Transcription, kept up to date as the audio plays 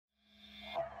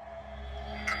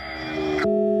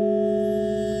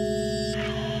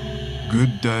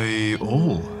Good day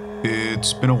all.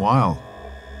 It's been a while.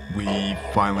 We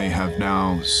finally have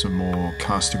now some more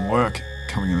casting work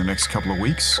coming in the next couple of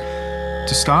weeks.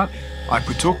 To start, I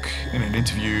partook in an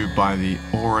interview by the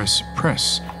Aureus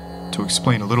Press to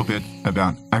explain a little bit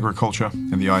about agriculture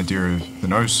and the idea of the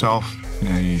no self in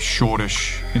a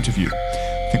shortish interview.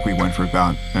 I think we went for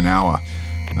about an hour.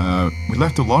 We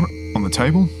left a lot on the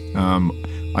table.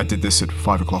 I did this at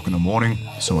 5 o'clock in the morning,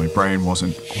 so my brain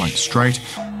wasn't quite straight,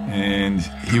 and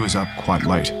he was up quite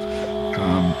late.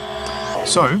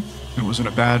 So it wasn't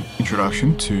a bad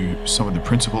introduction to some of the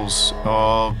principles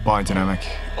of biodynamic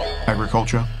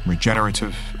agriculture,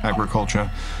 regenerative agriculture,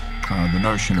 the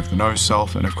notion of the no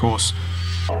self, and of course,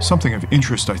 something of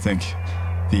interest, I think,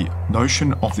 the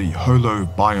notion of the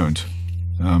holobiont,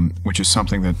 which is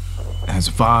something that has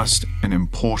vast and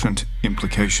important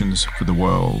implications for the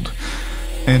world,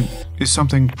 and is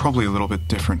something probably a little bit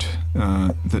different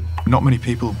that not many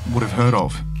people would have heard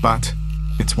of, but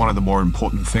it's one of the more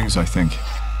important things, I think.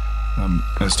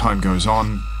 As time goes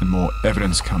on and more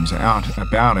evidence comes out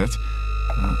about it,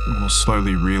 we'll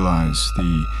slowly realize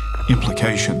the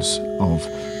implications of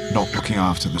not looking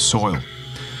after the soil.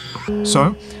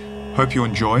 So, hope you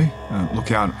enjoy.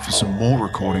 Look out for some more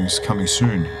recordings coming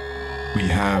soon. We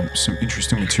have some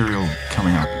interesting material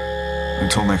coming up.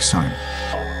 Until next time.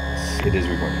 It is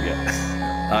recording,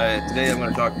 yeah. Today I'm going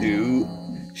to talk to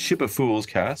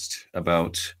Shipoffoolscast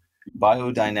about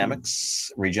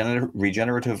biodynamics,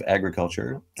 regenerative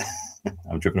agriculture.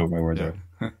 I'm tripping over my words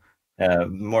there.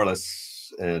 More or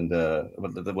less, and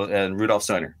Rudolf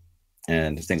Steiner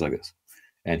and things like this.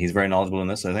 And he's very knowledgeable in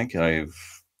this, I think. I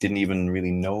didn't even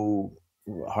really know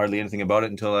hardly anything about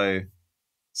it until I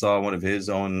saw one of his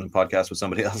own podcasts with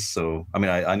somebody else. So, I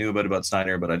mean, I knew a bit about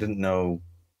Steiner, but I didn't know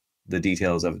the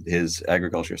details of his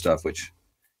agriculture stuff, which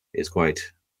is quite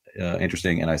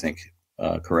interesting and I think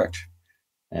correct.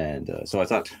 And so I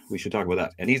thought we should talk about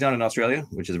that. And he's down in Australia,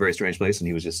 which is a very strange place. And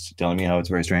he was just telling me how it's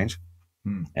very strange.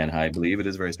 And I believe it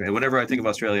is very strange. Whenever I think of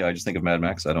Australia, I just think of Mad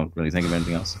Max. I don't really think of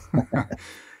anything else.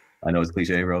 I know it's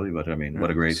cliche probably, but I mean,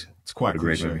 what a great, it's quite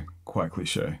cliche. Movie. Quite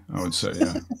cliche, I would say,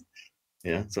 yeah.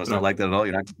 Yeah, so it's not like that at all.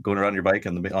 You're not going around your bike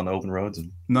on the open roads.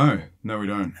 And No, we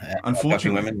don't.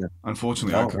 Unfortunately,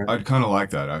 right. I'd kind of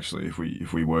like that actually if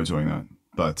we were doing that.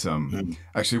 But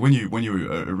actually, when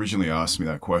you originally asked me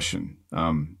that question,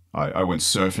 I went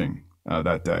surfing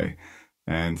that day,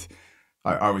 and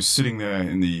I was sitting there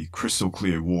in the crystal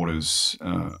clear waters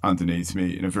underneath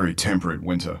me in a very temperate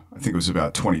winter. I think it was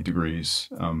about 20 degrees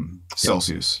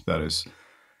Celsius. That is,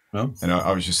 and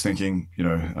I was just thinking,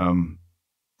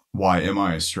 why am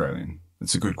I Australian?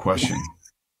 It's a good question.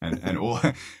 and all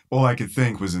I could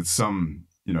think was it's some,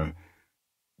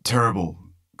 terrible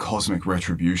cosmic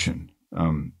retribution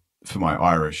for my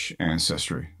Irish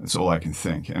ancestry. That's all I can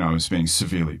think. And I was being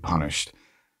severely punished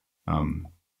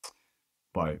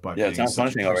by yeah, it sounds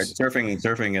punishing, all right.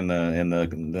 Surfing in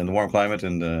the warm climate,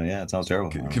 and yeah, it sounds terrible.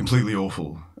 Completely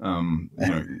awful.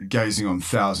 Gazing on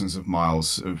thousands of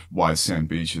miles of white sand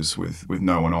beaches with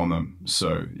no one on them.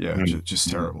 So yeah, just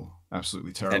terrible.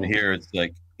 Absolutely terrible. And here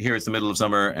it's the middle of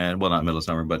summer, and well, not middle of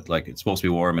summer, but like it's supposed to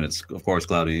be warm, and it's of course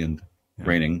cloudy and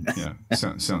raining. Yeah,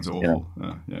 sounds awful.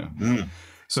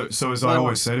 So as I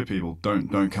always say to people,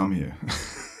 don't come here.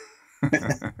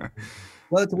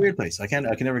 Well, it's a weird place. I can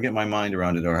never get my mind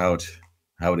around it or how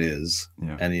it is.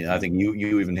 Yeah. And I think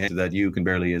you even hinted that you can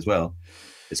barely as well.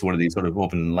 It's one of these sort of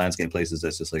open landscape places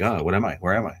that's just like, what am I?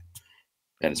 Where am I?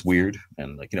 And it's weird,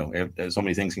 and like so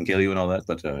many things can kill you and all that.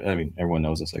 But I mean, everyone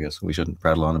knows this. I guess we shouldn't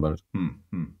prattle on about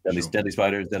it. Deadly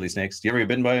spiders, deadly snakes. Do you ever get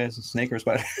bitten by a snake or a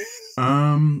spider?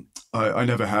 I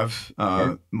never have.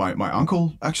 My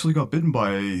uncle actually got bitten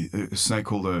by a snake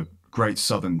called a Great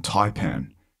Southern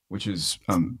Taipan, which is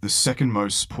the second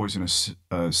most poisonous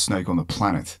snake on the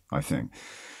planet, I think.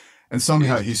 And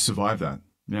somehow he survived that.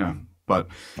 Yeah, but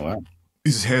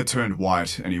his hair turned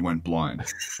white and he went blind,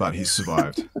 but he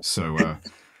survived. So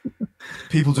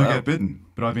people do get bitten,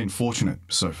 but I've been fortunate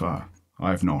so far. I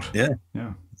have not. Yeah.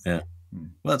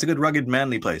 Well, it's a good, rugged,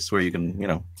 manly place where you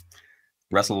can,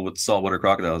 wrestle with saltwater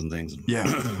crocodiles and things. Yeah,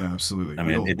 absolutely. I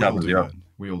mean,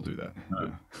 we all do that. Yeah.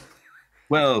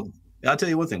 Well, I'll tell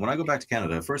you one thing. When I go back to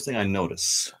Canada, the first thing I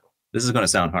notice, this is going to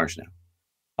sound harsh now.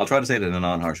 I'll try to say it in a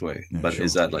non-harsh way, but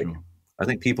is that I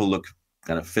think people look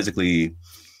kind of physically,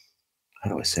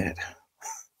 how do I say it?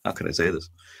 How could I say this?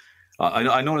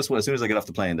 I notice as soon as I get off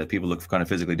the plane that people look kind of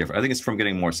physically different. I think it's from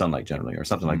getting more sunlight generally or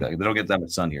something like that. They don't get that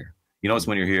much sun here. You notice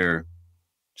when you're here,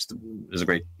 there's a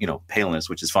great, paleness,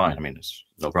 which is fine. I mean, there's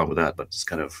no problem with that, but it's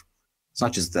kind of, it's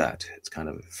not just that. It's kind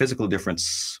of physical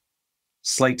difference,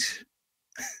 slight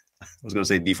I was going to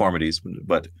say deformities,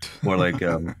 but more like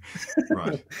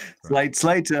Right.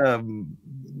 slight.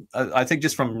 I think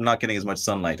just from not getting as much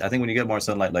sunlight. I think when you get more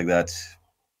sunlight like that,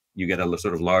 you get a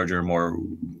sort of larger,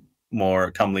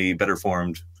 more comely, better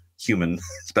formed human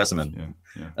specimen.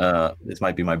 This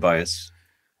might be my bias,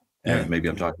 and maybe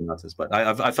I'm talking about this, but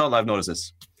I felt I've noticed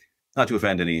this. Not to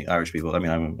offend any Irish people. I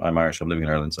mean, I'm Irish. I'm living in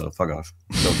Ireland, so fuck off.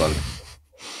 Don't bother me.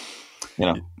 You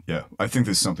know. Yeah, I think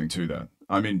there's something to that.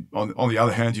 I mean, on the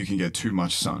other hand, you can get too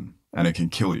much sun and it can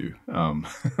kill you.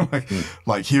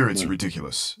 Like here, it's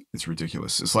ridiculous. It's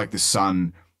ridiculous. It's like the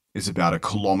sun is about 1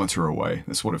 kilometer away.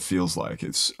 That's what it feels like.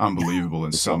 It's unbelievable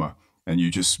in summer, and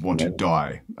you just want to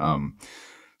die.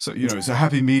 So it's a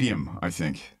happy medium, I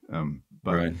think.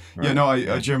 But yeah, no,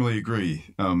 I generally agree.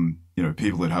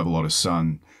 People that have a lot of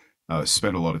sun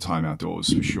spend a lot of time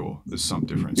outdoors for sure. There's some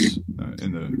difference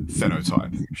in the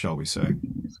phenotype, shall we say?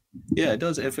 Yeah, it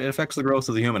does. It affects the growth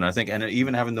of the human, I think, and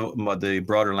even having the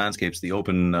broader landscapes, the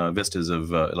open vistas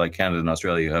of like Canada and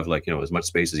Australia, you have as much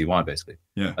space as you want, basically.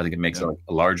 Yeah, I think it makes a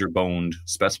larger boned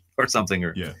specimen or something.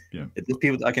 Or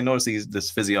people, I can notice this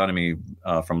physiognomy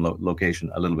from location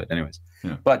a little bit, anyways.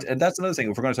 Yeah. But that's another thing.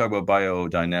 If we're going to talk about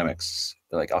biodynamics,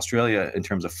 like Australia in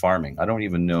terms of farming, I don't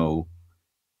even know.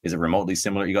 Is it remotely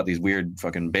similar? You got these weird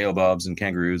fucking baobabs and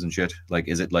kangaroos and shit. Like,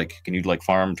 is it like, can you like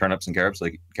farm turnips and carrots, or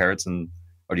do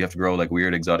you have to grow like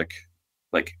weird exotic,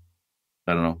 like,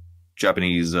 I don't know,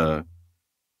 Japanese,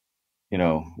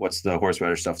 what's the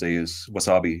horseradish stuff they use?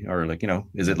 Wasabi, or like,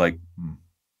 is it like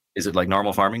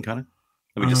normal farming kind of?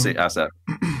 Let me just ask that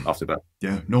off the bat.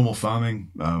 Yeah, normal farming,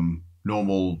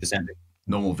 normal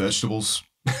vegetables.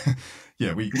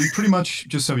 Yeah, we pretty much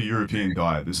just have a European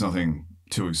diet. There's nothing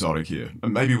too exotic here.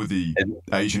 And maybe with the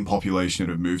Asian population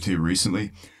that have moved here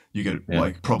recently, you get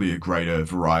like probably a greater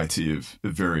variety of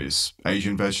various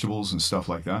Asian vegetables and stuff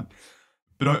like that.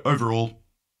 But overall,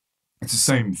 it's the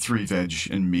same 3 veg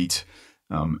and meat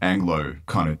Anglo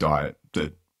kind of diet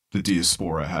that the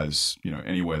diaspora has,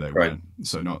 anywhere they went.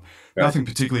 So nothing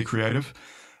particularly creative.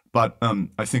 But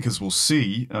I think, as we'll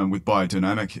see with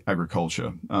biodynamic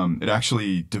agriculture, it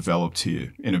actually developed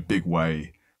here in a big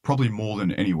way, probably more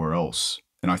than anywhere else.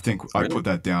 And I think I put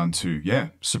that down to,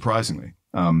 surprisingly.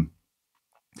 And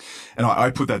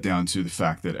I put that down to the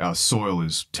fact that our soil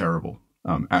is terrible,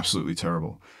 absolutely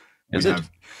terrible. We have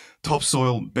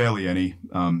topsoil, barely any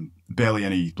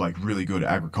like really good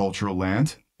agricultural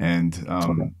land.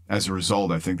 And as a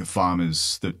result, I think the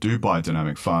farmers that do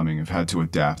biodynamic farming have had to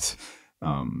adapt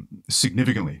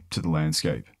significantly to the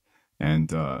landscape. And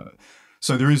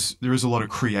so there is a lot of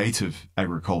creative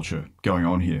agriculture going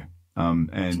on here.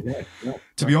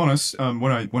 To be honest,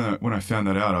 when I found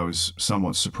that out, I was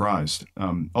somewhat surprised.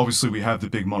 Obviously, we have the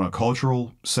big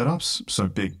monocultural setups, so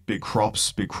big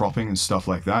crops, big cropping and stuff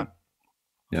like that,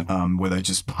 where they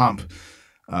just pump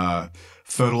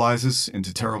fertilizers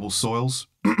into terrible soils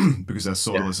because our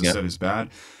soil, as I said, is bad.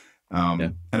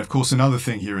 And of course, another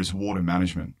thing here is water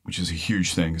management, which is a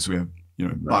huge thing because we have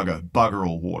bugger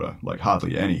all water, like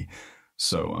hardly any.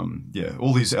 So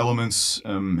all these elements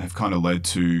have kind of led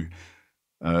to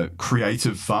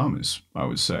creative farmers, I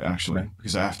would say, actually,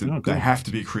 because they have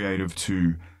to be creative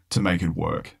to make it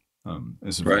work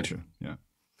as a venture. Yeah.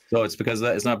 So it's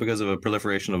it's not because of a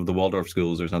proliferation of the Waldorf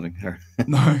schools or something.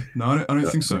 No, I don't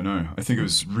think so. No, I think it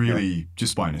was really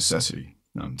just by necessity.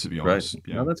 To be honest. Right.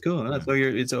 Yeah. No, that's cool.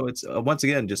 So it's once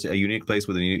again just a unique place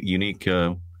with a unique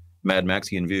Mad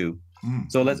Maxian view.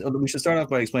 So we should start off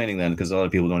by explaining then, because a lot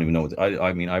of people don't even know.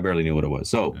 I mean, I barely knew what it was.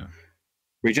 So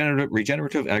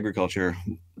regenerative agriculture.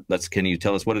 Can you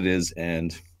tell us what it is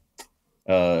and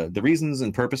the reasons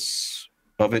and purpose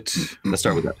of it? Let's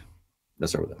start with that.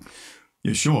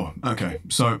 Yeah, sure. Okay.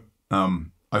 So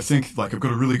I think I've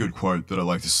got a really good quote that I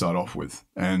like to start off with,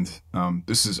 and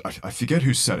this is I forget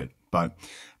who said it, but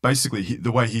basically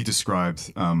the way he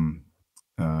described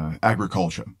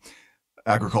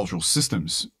agricultural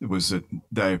systems was that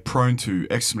they're prone to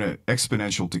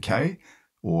exponential decay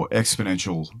or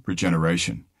exponential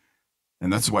regeneration.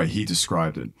 And that's the way he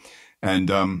described it. And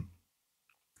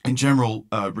in general,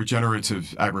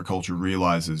 regenerative agriculture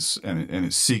realizes and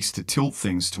it seeks to tilt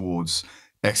things towards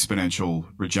exponential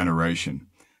regeneration.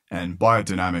 And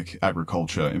biodynamic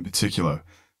agriculture in particular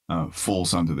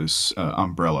falls under this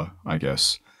umbrella, I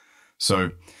guess.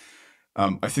 So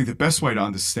I think the best way to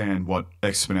understand what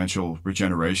exponential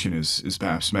regeneration is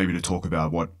perhaps maybe to talk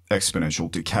about what exponential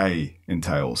decay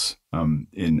entails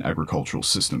in agricultural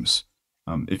systems,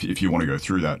 if you want to go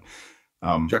through that.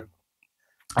 Sure.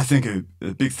 I think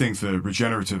a big thing for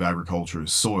regenerative agriculture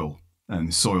is soil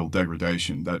and soil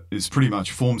degradation. That is pretty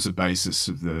much forms the basis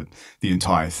of the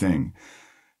entire thing.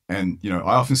 And, you know,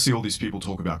 I often see all these people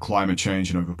talk about climate change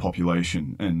and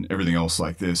overpopulation and everything else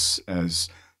like this as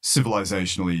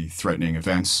civilizationally threatening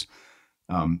events.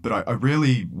 But I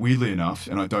rarely, weirdly enough,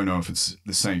 and I don't know if it's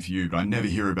the same for you, but I never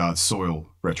hear about soil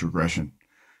retrogression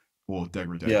or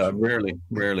degradation. Yeah,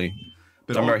 rarely.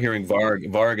 But I remember hearing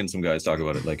Varg and some guys talk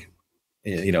about it, like,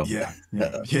 you know,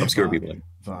 obscure Varg, people. Like.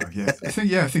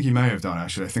 Varg, I think he may have done,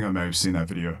 actually. I think I may have seen that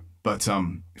video. But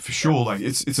for sure, like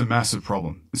it's a massive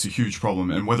problem. It's a huge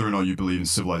problem, and whether or not you believe in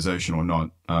civilization or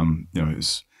not, you know,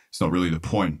 it's not really the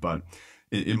point. But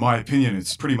in my opinion,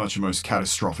 it's pretty much the most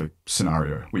catastrophic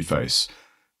scenario we face.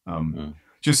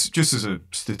 Just as a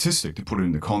statistic to put it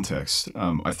into context,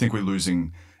 I think we're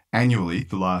losing annually.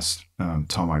 The last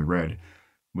time I read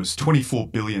was 24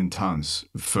 billion tons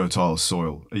of fertile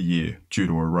soil a year due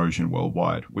to erosion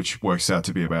worldwide, which works out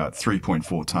to be about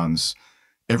 3.4 tons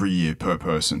every year per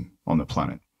person on the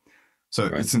planet. So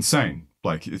It's insane.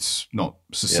 Like, it's not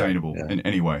sustainable in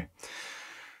any way.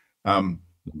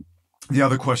 The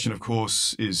other question, of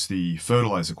course, is the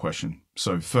fertilizer question.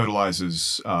 So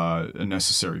fertilizers are a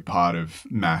necessary part of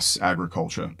mass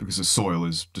agriculture because the soil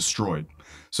is destroyed.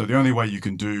 So the only way you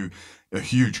can do a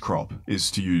huge crop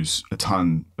is to use a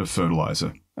ton of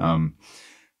fertilizer.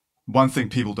 One thing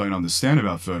people don't understand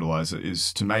about fertilizer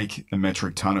is to make a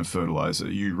metric ton of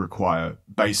fertilizer, you require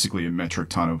basically a metric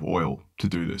ton of oil to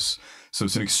do this. So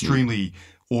it's an extremely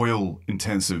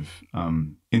oil-intensive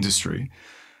industry.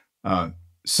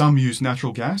 Some use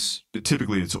natural gas, but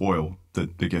typically it's oil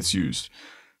that gets used.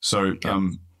 So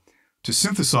to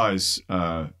synthesize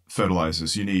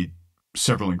fertilizers, you need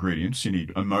several ingredients. You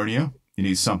need ammonia, you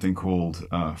need something called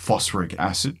phosphoric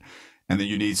acid, and then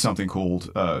you need something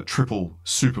called triple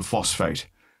superphosphate.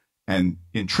 And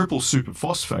in triple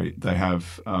superphosphate, they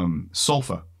have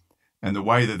sulfur. And the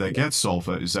way that they get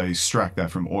sulfur is they extract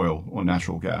that from oil or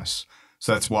natural gas.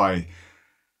 So that's why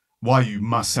you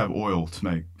must have oil to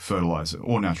make fertilizer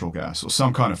or natural gas or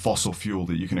some kind of fossil fuel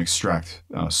that you can extract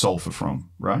sulfur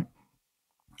from, right?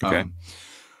 Okay.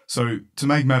 So to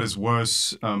make matters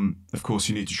worse, of course,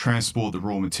 you need to transport the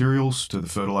raw materials to the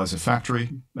fertilizer factory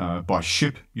by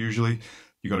ship, usually.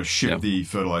 You got to ship the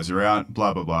fertilizer out,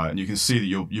 blah, blah, blah. And you can see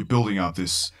that you're building up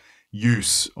this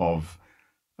use of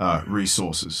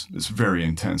resources. It's very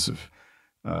intensive.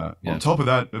 On top of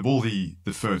that, of all the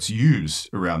ferts used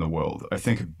around the world, I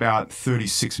think about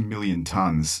 36 million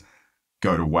tons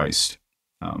go to waste.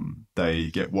 They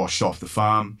get washed off the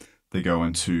farm. They go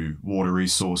into water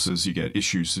resources. You get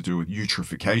issues to do with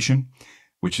eutrophication,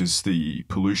 which is the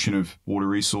pollution of water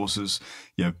resources.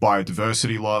 You have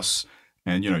biodiversity loss.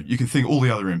 And, you know, you can think all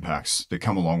the other impacts that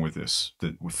come along with this,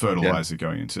 that with fertilizer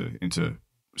going into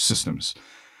systems.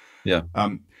 Yeah.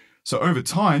 So over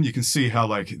time, you can see how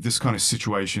like this kind of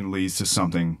situation leads to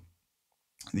something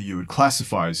that you would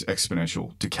classify as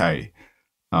exponential decay.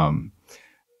 So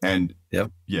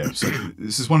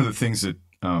this is one of the things that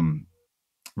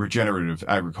regenerative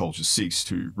agriculture seeks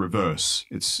to reverse.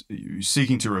 It's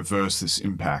seeking to reverse this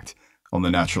impact on the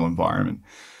natural environment.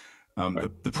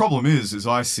 The problem is, as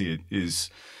I see it, is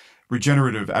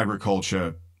regenerative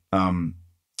agriculture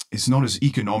is not as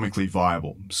economically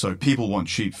viable. So people want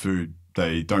cheap food.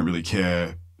 They don't really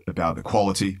care about the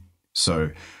quality.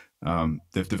 So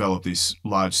they've developed these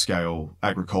large-scale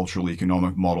agricultural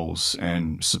economic models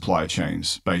and supply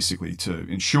chains, basically, to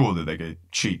ensure that they get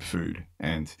cheap food.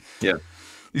 And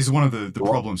these are one of the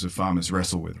problems that farmers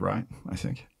wrestle with, right? I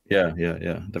think. Yeah.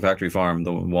 The factory farm,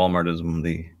 the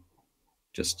Walmartism,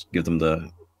 just give them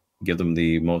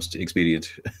the most expedient.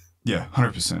 Yeah,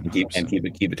 100%. And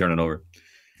keep it turning over.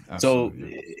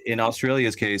 Absolutely. So in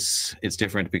Australia's case, it's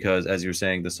different because, as you're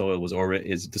saying, the soil was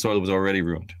already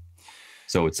ruined.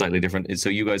 So it's slightly different. So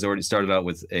you guys already started out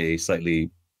with a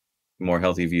slightly more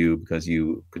healthy view because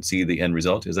you could see the end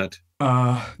result. Is that?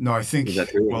 No, I think. Is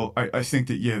that true? Well, I think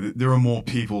that there are more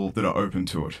people that are open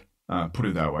to it. Put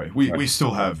it that way. We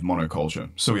still have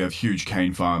monoculture, so we have huge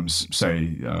cane farms,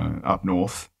 say up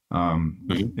north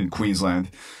in Queensland.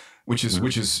 Which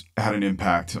has had an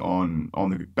impact on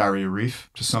the barrier reef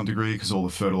to some degree because all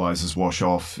the fertilizers wash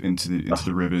off into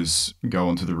the rivers, go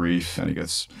onto the reef, and it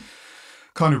gets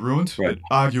kind of ruined. Right.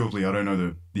 But arguably, I don't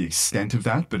know the extent of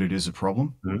that, but it is a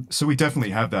problem. So we definitely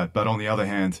have that. But on the other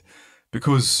hand,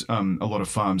 because a lot of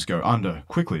farms go under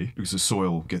quickly because the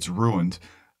soil gets ruined,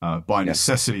 by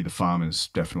necessity, the farmers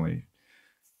definitely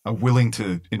are willing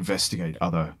to investigate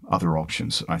other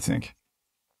options, I think.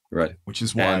 Right. Which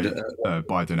is why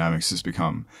biodynamics has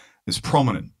become as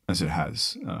prominent as it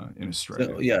has in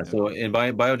Australia. So in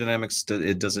biodynamics,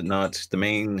 it does it not. The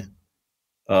main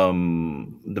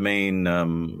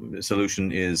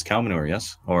solution is cow manure,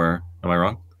 yes? Or am I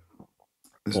wrong?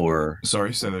 Or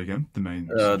Sorry, say that again. The main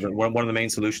one of the main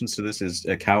solutions to this is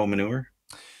cow manure.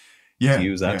 yeah, To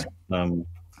use that.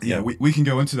 Yeah, we can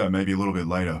go into that maybe a little bit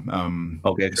later.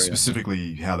 Okay, sure,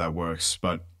 specifically how that works.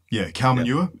 But yeah, cow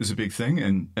manure is a big thing,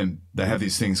 and they have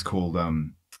these things called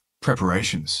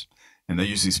preparations, and they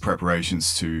use these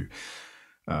preparations to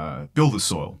build the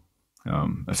soil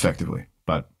effectively.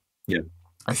 But yeah,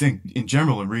 I think in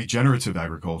general, in regenerative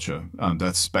agriculture,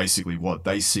 that's basically what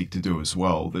they seek to do as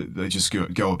well. They just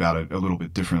go about it a little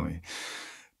bit differently.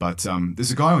 But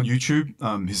there's a guy on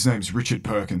YouTube. His name's Richard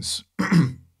Perkins.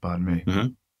 Pardon me. Mm-hmm.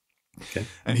 Okay.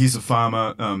 And he's a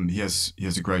farmer. He has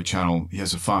a great channel. He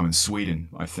has a farm in Sweden,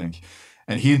 I think,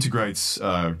 and he integrates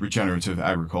regenerative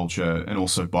agriculture and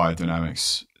also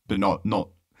biodynamics, but not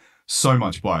so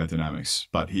much biodynamics.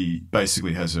 But he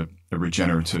basically has a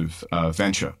regenerative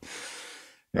venture.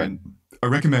 Right. And I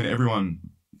recommend everyone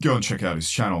go and check out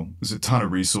his channel. There's a ton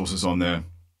of resources on there,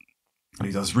 and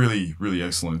he does really, really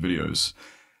excellent videos.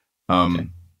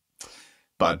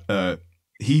 But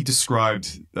he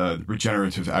described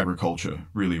regenerative agriculture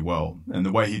really well. And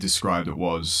the way he described it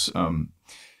was, and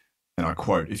I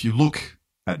quote, "If you look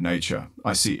at nature,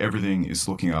 I see everything is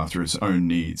looking after its own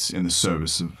needs in the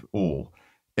service of all.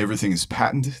 Everything is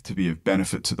patterned to be of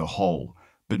benefit to the whole,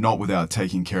 but not without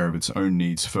taking care of its own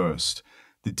needs first.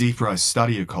 The deeper I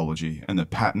study ecology and the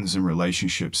patterns and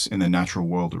relationships in the natural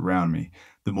world around me,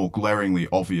 the more glaringly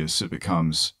obvious it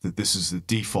becomes that this is the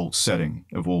default setting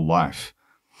of all life."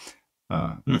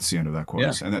 That's the end of that quote.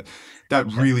 Yeah. And that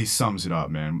really sums it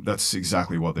up, man. That's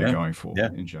exactly what they're going for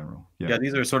in general. Yeah,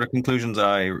 these are sort of conclusions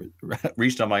I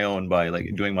reached on my own by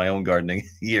like doing my own gardening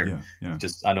here.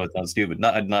 Just, I know it sounds stupid,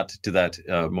 not to that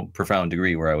profound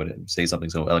degree where I would say something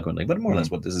so eloquently, but more or less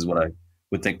this is what I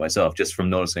would think myself, just from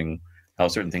noticing how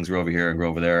certain things grow over here and grow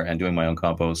over there, and doing my own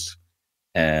compost,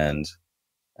 and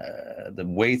the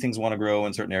way things want to grow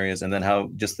in certain areas, and then how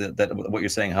just that what you're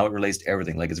saying, how it relates to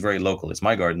everything. Like, it's very local. It's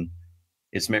my garden.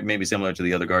 It's maybe similar to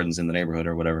the other gardens in the neighborhood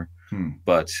or whatever,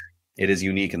 but it is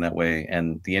unique in that way.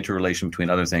 And the interrelation between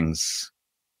other things,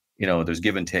 there's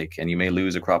give and take, and you may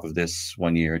lose a crop of this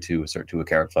one year to a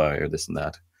carrot fly or this and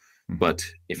that. But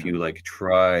if you like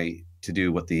try to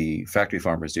do what the factory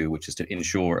farmers do, which is to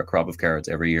ensure a crop of carrots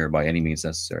every year by any means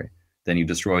necessary, then you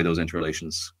destroy those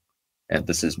interrelations. And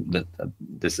this is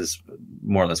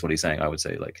more or less what he's saying. I would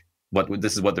say, like,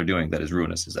 this is what they're doing that is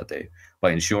ruinous, is that they,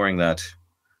 by ensuring that,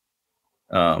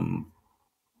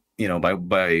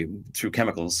 by through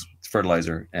chemicals,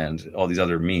 fertilizer, and all these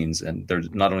other means, and they're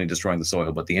not only destroying the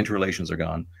soil, but the interrelations are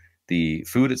gone. The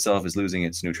food itself is losing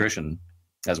its nutrition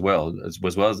as well as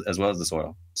the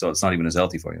soil, so it's not even as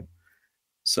healthy for you.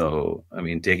 So, I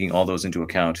mean, taking all those into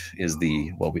account is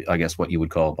I guess what you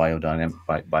would call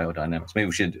biodynamics. Maybe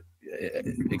we should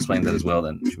explain that as well.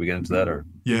 Then should we get into that, or?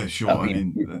 Yeah, sure. I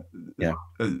mean,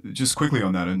 just quickly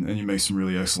on that, and you make some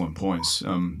really excellent points.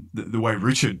 The way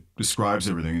Richard describes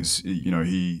everything is,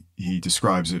 he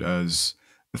describes it as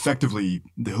effectively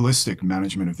the holistic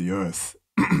management of the earth,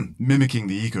 mimicking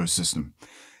the ecosystem.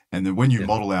 And then when you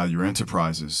model out your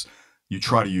enterprises, you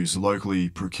try to use locally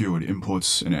procured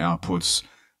inputs and outputs.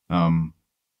 And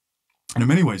in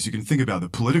many ways, you can think about the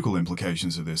political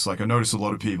implications of this. Like, I notice a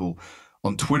lot of people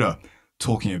on Twitter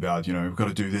talking about, we've got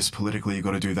to do this politically, you've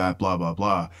got to do that, blah, blah,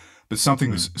 blah. But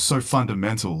something that's so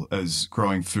fundamental as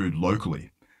growing food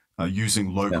locally,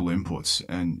 using local inputs.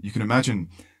 And you can imagine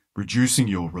reducing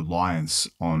your reliance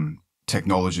on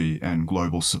technology and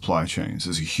global supply chains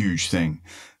is a huge thing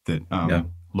that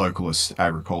localist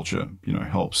agriculture,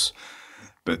 helps.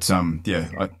 But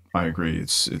I agree.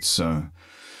 It's a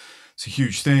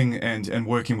huge thing, and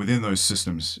working within those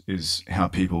systems is how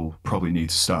people probably need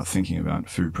to start thinking about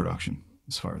food production,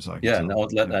 as far as I can tell.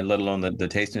 Let alone the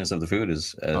tastiness of the food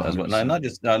is as well. Not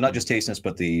just tastiness,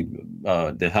 but the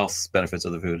health benefits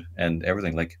of the food and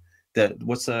everything. Like that.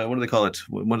 What do they call it?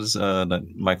 What is that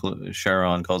Michael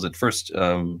Sharon calls it? First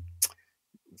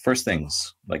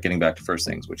things, like getting back to first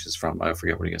things, which is from, I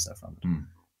forget where he gets that from.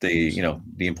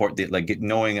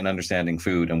 Knowing and understanding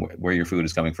food and where your food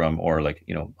is coming from, or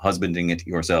husbanding it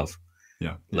yourself.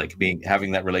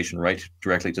 Having that relation right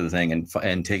directly to the thing,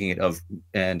 and taking it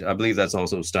and I believe that's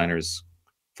also Steiner's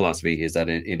philosophy, is that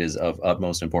it is of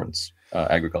utmost importance,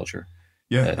 agriculture.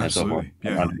 Absolutely.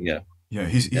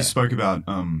 He spoke about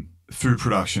food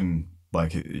production,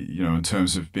 like, in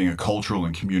terms of being a cultural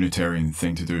and communitarian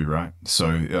thing to do, right?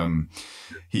 So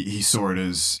he saw it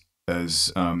as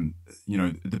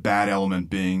the bad element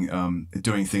being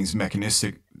doing things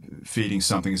mechanistic, feeding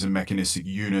something as a mechanistic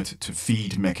unit to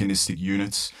feed mechanistic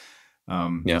units.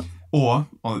 Or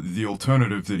the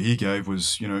alternative that he gave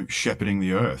was, shepherding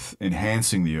the earth,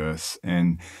 enhancing the earth,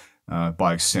 and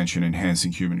by extension,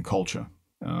 enhancing human culture.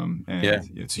 And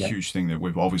it's a huge thing that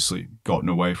we've obviously gotten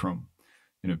away from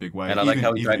in a big way. And I like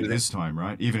how he even in his time,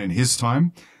 right? Even in his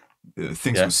time,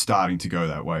 things were starting to go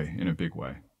that way in a big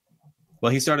way.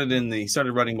 Well, he started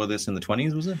writing about this in the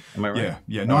 1920s, was it? Am I right?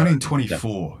 Yeah.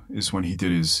 1924 is when he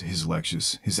did his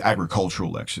lectures, his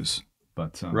agricultural lectures.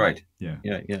 But right. Yeah.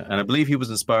 And I believe he was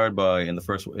inspired by the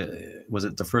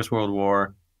First World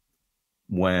War,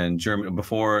 when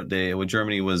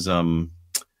Germany was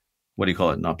what do you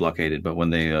call it? Not blockaded, but when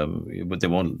they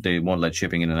won't let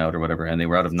shipping in and out or whatever, and they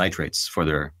were out of nitrates for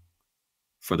their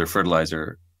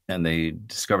fertilizer, and they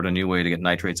discovered a new way to get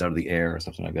nitrates out of the air or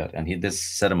something like that. And this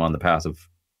set him on the path of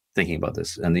thinking about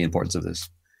this and the importance of this.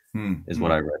 Is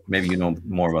what I read. Maybe you know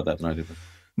more about that than I do.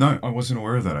 No, I wasn't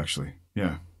aware of that actually.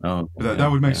 Yeah. Oh,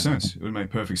 that would make sense. It would make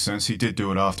perfect sense. He did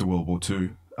do it after World War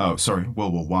II. Oh, sorry,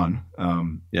 World War One.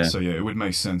 So it would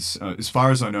make sense. As far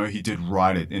as I know, he did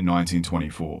write it in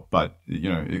 1924, but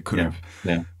it could have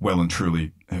well and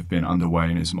truly have been underway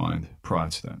in his mind prior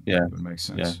to that. Yeah, it would make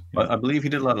sense. Yeah. But I believe he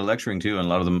did a lot of lecturing too, and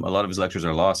a lot of his lectures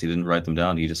are lost. He didn't write them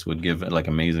down. He just would give like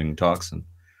amazing talks, and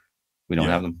we don't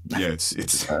have them. Yeah, it's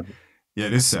sad. Yeah,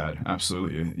 it is sad.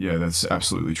 Absolutely. Yeah, that's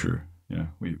absolutely true. Yeah,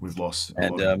 we've lost.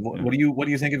 And what do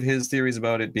you think of his theories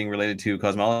about it being related to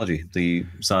cosmology, the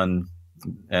sun,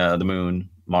 the moon,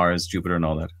 Mars, Jupiter, and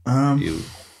all that?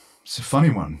 It's a funny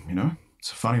one.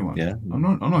 It's a funny one. Yeah, I'm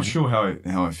not sure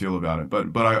how I feel about it,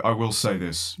 but I will say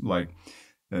this: like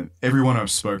everyone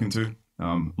I've spoken to,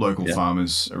 local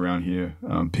farmers around here,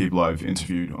 people I've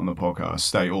interviewed on the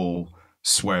podcast, they all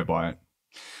swear by it.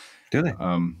 Do they?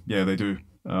 Yeah, they do.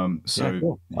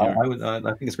 Cool. I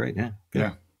think it's great. Yeah.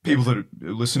 Yeah. People that are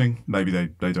listening, maybe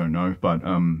they don't know, but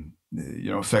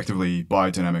effectively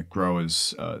biodynamic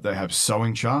growers, they have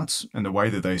sowing charts, and the way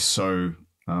that they sow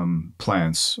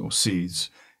plants or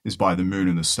seeds is by the moon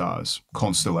and the stars,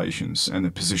 constellations, and the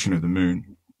position of the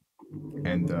moon.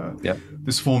 And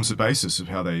this forms the basis of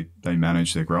how they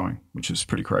manage their growing, which is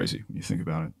pretty crazy when you think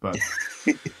about it. But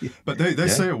but they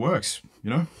say it works,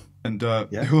 And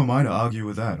who am I to argue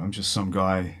with that? I'm just some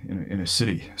guy in a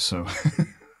city, so.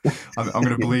 I'm going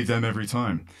to believe them every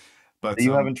time. But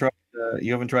you haven't tried.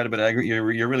 You haven't tried a bit of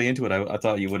You're really into it. I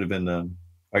thought you would have been.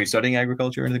 Are you studying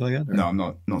agriculture or anything like that? Or? No, I'm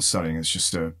not studying. It's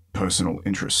just a personal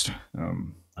interest.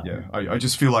 I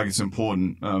just feel like it's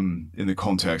important in the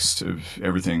context of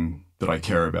everything that I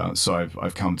care about. So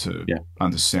I've come to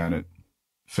understand it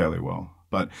fairly well.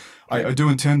 But I do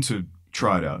intend to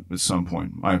try it out at some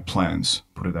point. I have plans.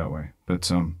 Put it that way. But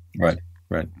right.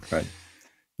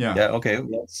 Yeah. Okay.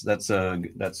 That's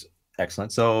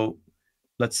excellent. So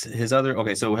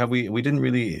so have we didn't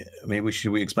really, maybe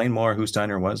should we explain more who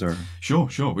Steiner was, or? Sure.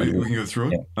 We can go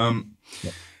through it.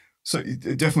 So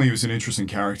definitely he was an interesting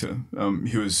character.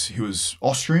 He was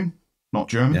Austrian, not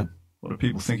German. Yeah. A lot of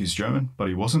people think he's German, but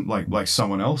he wasn't, like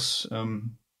someone else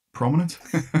prominent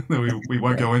that we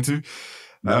won't go into.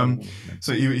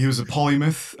 So he was a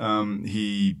polymath.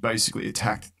 He basically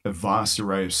attacked a vast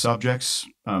array of subjects.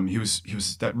 He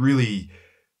was that really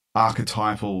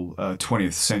archetypal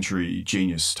 20th century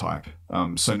genius type.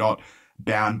 So not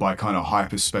bound by kind of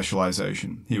hyper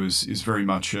specialization. He was very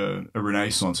much a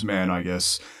Renaissance man, I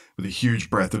guess, with a huge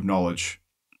breadth of knowledge.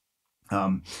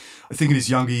 I think in his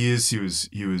younger years he was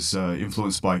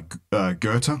influenced by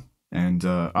Goethe and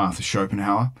Arthur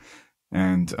Schopenhauer.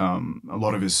 And a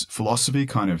lot of his philosophy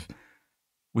kind of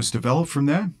was developed from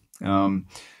there.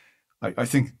 I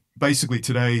think basically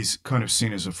today he's kind of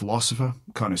seen as a philosopher,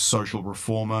 kind of social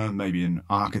reformer, maybe an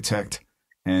architect,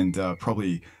 and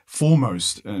probably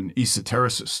foremost an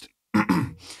esotericist,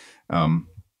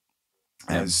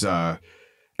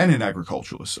 and an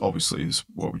agriculturalist, obviously, is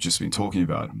what we've just been talking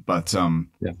about. But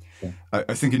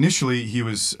I think initially he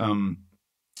was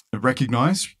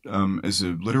recognized as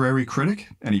a literary critic,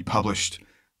 and he published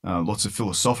lots of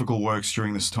philosophical works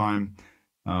during this time,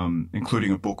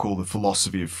 including a book called The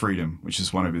Philosophy of Freedom, which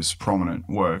is one of his prominent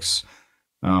works.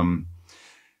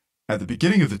 At the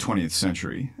beginning of the 20th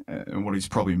century, and what he's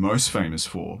probably most famous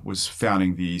for, was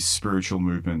founding the spiritual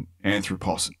movement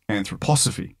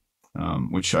Anthroposophy,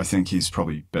 which I think he's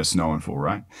probably best known for,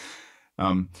 right?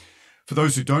 For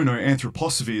those who don't know,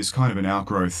 Anthroposophy is kind of an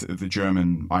outgrowth of the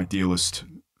German idealist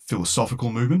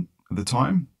philosophical movement at the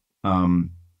time.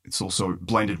 It's also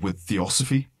blended with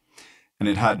theosophy, and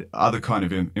it had other kind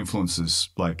of influences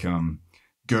like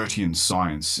Goethean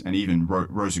science and even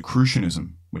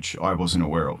Rosicrucianism, which I wasn't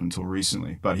aware of until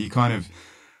recently. But he kind of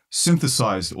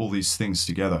synthesized all these things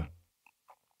together.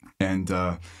 And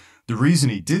the reason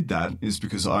he did that is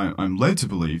because I'm led to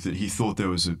believe that he thought there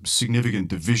was a significant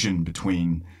division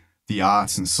between the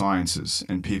arts and sciences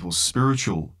and people's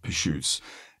spiritual pursuits.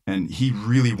 And he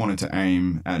really wanted to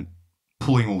aim at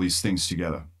pulling all these things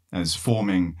together as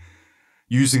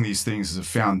using these things as a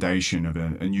foundation of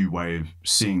a new way of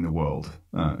seeing the world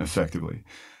effectively.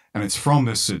 And it's from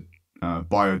this that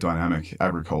biodynamic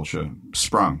agriculture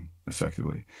sprung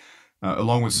effectively,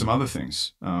 along with some other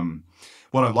things.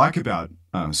 What I like about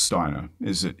Steiner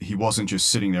is that he wasn't just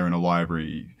sitting there in a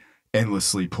library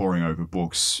endlessly poring over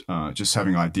books, just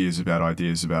having ideas about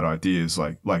ideas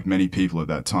like many people at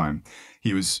that time.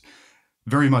 He was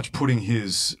very much putting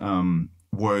his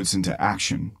words into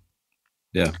action.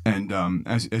 Yeah. And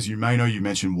as you may know, you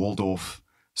mentioned Waldorf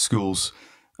schools.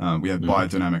 We had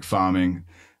biodynamic farming.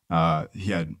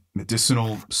 He had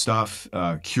medicinal stuff,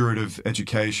 curative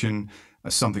education,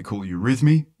 something called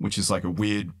eurythmy, which is like a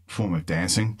weird form of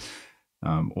dancing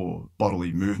or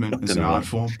bodily movement as an art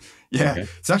form. Yeah, okay.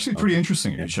 It's actually pretty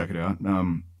interesting if you check it out.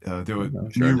 There were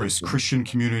numerous Christian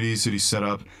communities that he set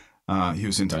up. He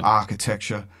was into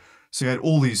architecture. So he had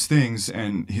all these things,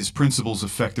 and his principles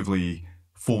effectively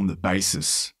form the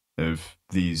basis of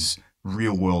these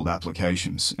real-world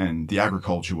applications. And the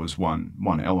agriculture was one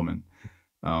element.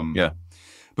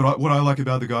 But what I like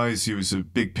about the guy is he was a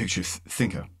big picture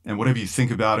thinker. And whatever you think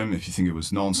about him, if you think it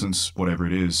was nonsense, whatever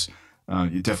it is,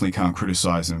 you definitely can't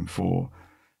criticize him for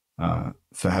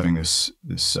having this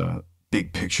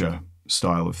big picture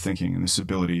style of thinking and this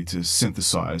ability to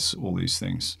synthesize all these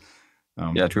things.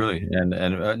 Yeah, truly. And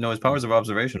no, his powers of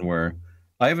observation were,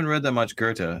 I haven't read that much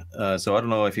Goethe, so I don't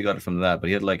know if he got it from that, but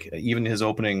he had like even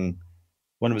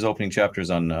one of his opening chapters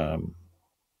on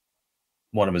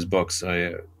one of his books.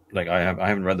 I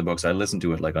haven't read the books. I listened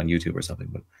to it like on YouTube or something,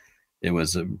 but it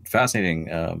was a fascinating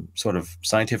sort of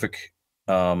scientific /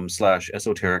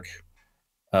 esoteric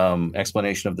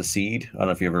explanation of the seed. I don't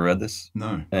know if you ever read this.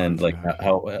 No. And like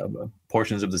how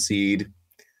portions of the seed,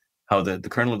 how the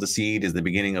kernel of the seed is the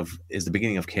beginning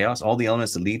of chaos. All the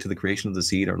elements that lead to the creation of the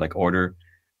seed are like order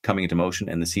coming into motion,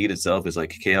 and the seed itself is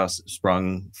like chaos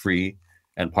sprung free.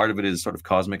 And part of it is sort of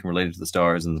cosmic and related to the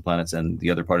stars and the planets, and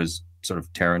the other part is sort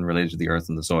of Terran related to the earth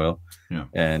and the soil. Yeah.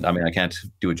 And I mean, I can't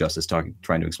do it justice trying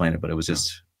to explain it, but it was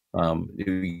just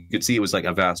you could see it was like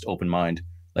a vast open mind,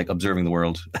 like observing the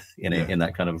world in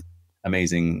that kind of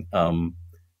amazing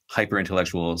hyper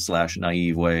intellectual /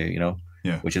 naive way,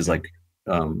 which is like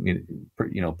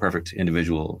perfect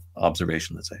individual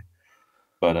observation, let's say.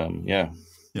 But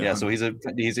so he's like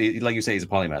you say, he's a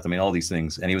polymath. I mean, all these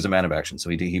things, and he was a man of action. So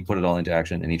he put it all into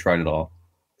action, and he tried it all.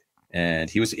 And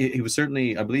he was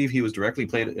certainly, I believe, he was directly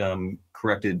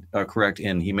correct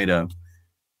in he made a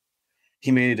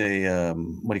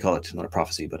what do you call it? Not a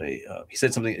prophecy, but he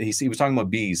said something. He was talking about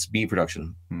bee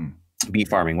production, bee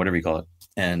farming, whatever you call it.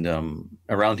 And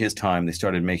around his time, they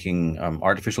started making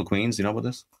artificial queens. Do you know about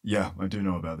this? Yeah, I do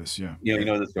know about this. Yeah. You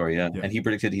know the story. Yeah. And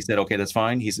he said, okay, that's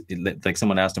fine. He's like,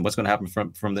 someone asked him, what's going to happen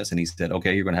from this? And he said,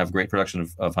 okay, you're going to have great production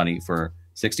of honey for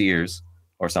 60 years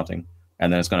or something.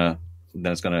 And then it's going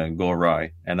to go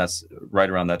awry. And that's right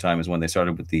around that time is when they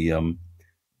started with the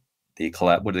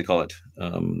collapse. What do they call it?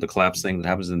 The collapse thing that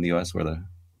happens in the US, where the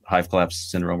hive collapse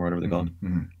syndrome or whatever they call it.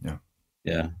 Mm-hmm. Yeah.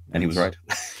 Yeah, and he was right.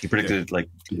 He predicted it like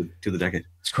to the decade.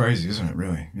 It's crazy, isn't it?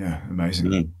 Really? Yeah,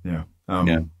 amazing. Mm-hmm.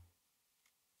 Yeah.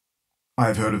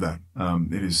 I've heard of that.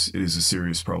 It is a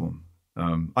serious problem.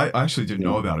 I actually didn't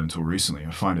know about it until recently.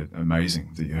 I find it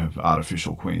amazing that you have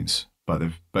artificial queens, but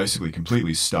they've basically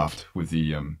completely stuffed with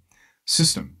the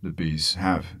system that bees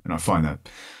have, and I find that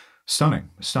stunning.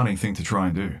 A stunning thing to try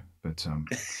and do. But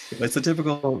it's a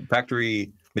typical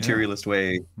factory materialist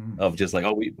way of just like,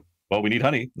 we need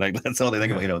honey. Like that's all they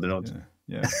think about. They don't.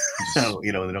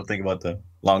 They don't think about the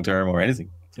long term or anything.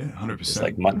 Yeah, 100%. It's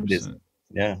like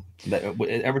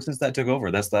ever since that took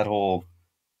over, that's that whole.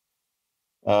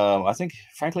 I think,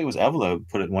 frankly, it was Evola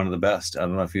put it one of the best. I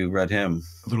don't know if you read him.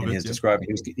 A little bit. Describing,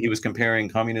 he was comparing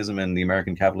communism and the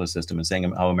American capitalist system and saying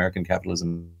how American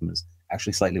capitalism is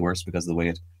actually slightly worse because of the way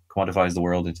it quantifies the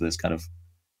world into this kind of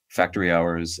factory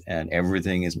hours, and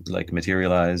everything is like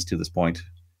materialized to this point.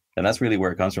 And that's really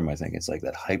where it comes from, I think. It's like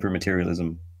that hyper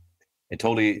materialism. It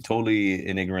totally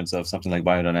in ignorance of something like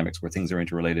biodynamics, where things are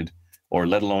interrelated, or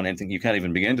let alone anything. You can't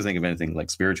even begin to think of anything like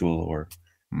spiritual or,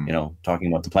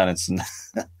 talking about the planets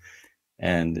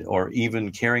and or even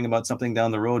caring about something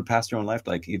down the road past your own life.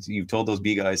 Like you've told those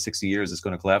bee guys 60 years it's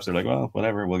going to collapse. They're like, well,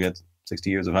 whatever, we'll get 60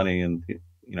 years of honey, and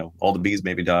all the bees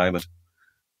maybe die, but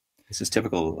it's just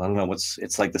typical. I don't know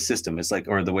it's like the system. It's like,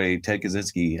 or the way Ted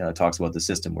Kaczynski talks about the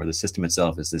system, where the system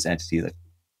itself is this entity that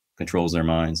controls their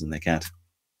minds, and they can't.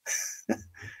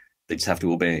 They just have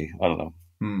to obey. I don't know.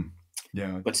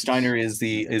 Yeah. But Steiner is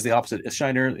the opposite.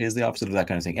 Steiner is the opposite of that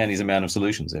kind of thing, and he's a man of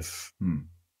solutions. That's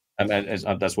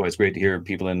why it's great to hear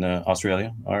people in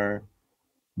Australia are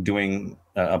doing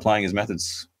applying his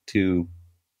methods to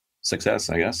success,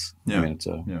 I guess. Yeah. I mean,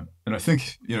 yeah. And I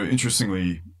think,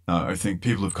 interestingly, I think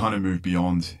people have kind of moved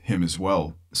beyond him as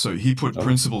well. So he put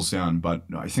principles down, but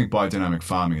I think biodynamic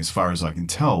farming, as far as I can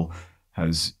tell,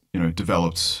 has,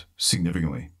 developed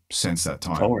significantly since that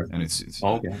time. And it's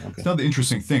another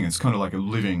interesting thing. It's kind of like a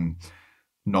living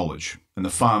knowledge. And the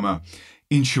farmer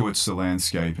intuits the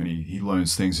landscape, and he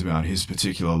learns things about his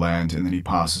particular land, and then he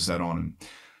passes that on, and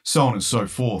so on and so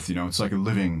forth. It's like a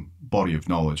living body of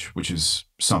knowledge, which is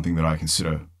something that I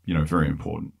consider, very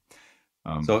important.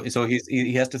 So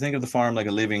he has to think of the farm like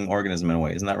a living organism in a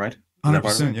way, isn't that right?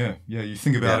 100%, yeah. You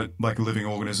think about it like a living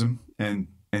organism, and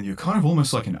you're kind of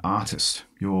almost like an artist.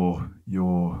 You're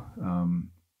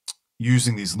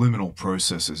using these liminal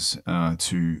processes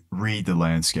to read the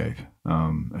landscape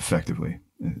effectively.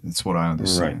 It's what I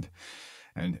understand.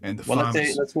 Right. And the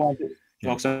farmers, let's go on to.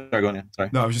 Oh, sorry, go on. Sorry.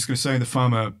 No, I was just going to say the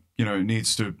farmer,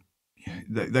 needs to.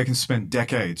 They can spend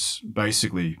decades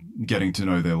basically getting to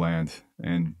know their land,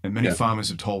 and many farmers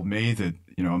have told me that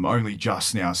I'm only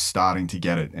just now starting to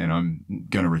get it, and I'm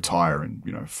going to retire in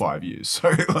 5 years. So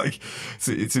like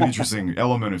it's an interesting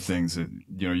element of things that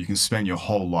you can spend your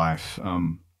whole life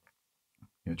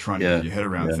trying to get your head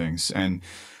around things. And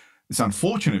it's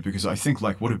unfortunate because I think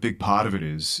like what a big part of it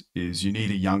is you need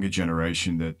a younger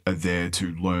generation that are there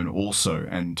to learn also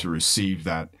and to receive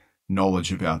that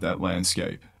knowledge about that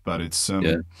landscape. But it's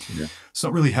it's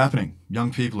not really happening.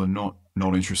 Young people are not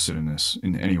interested in this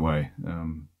in any way.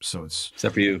 So it's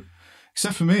except for you,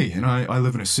 except for me, and I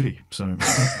live in a city. So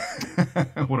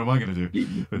what am I going to do?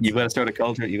 You got to start a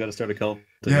culture. You got to start a culture.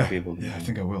 Yeah, people. Yeah, I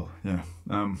think I will. Yeah.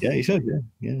 Yeah, you should.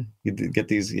 Yeah. You get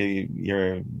these.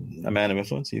 You're a man of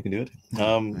influence. You can do it.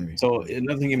 So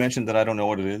another thing you mentioned that I don't know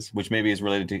what it is, which maybe is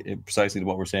related to precisely to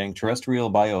what we're saying: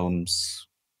 terrestrial biomes,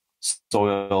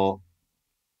 soil,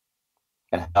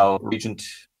 and how regent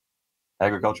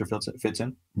agriculture fits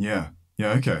in. Yeah.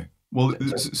 Okay. Well,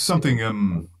 it's something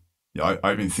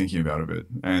I've been thinking about a bit,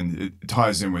 and it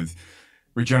ties in with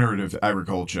regenerative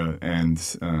agriculture and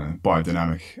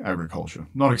biodynamic agriculture.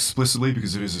 Not explicitly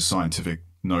because it is a scientific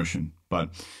notion,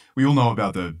 but we all know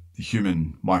about the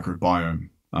human microbiome.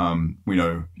 We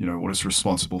know, what it's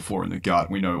responsible for in the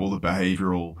gut. We know all the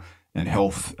behavioral and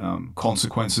health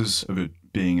consequences of it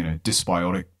being in a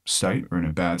dysbiotic state or in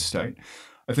a bad state.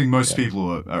 I think most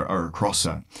people are across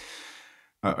that.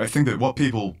 I think that what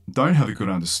people don't have a good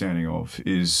understanding of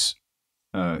is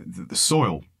the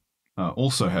soil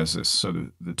also has this. So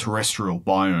the terrestrial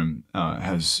biome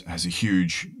has a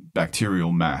huge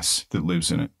bacterial mass that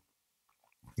lives in it.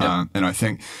 And I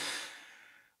think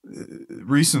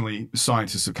recently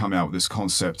scientists have come out with this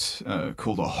concept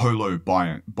called a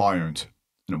holobiont.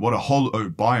 And what a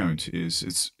holobiont is,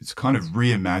 it's kind of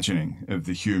reimagining of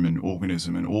the human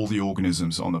organism and all the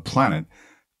organisms on the planet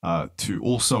to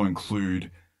also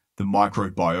include the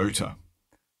microbiota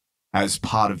as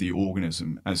part of the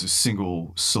organism, as a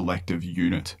single selective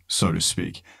unit, so to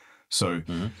speak. So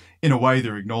in a way,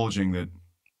 they're acknowledging that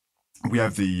we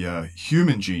have the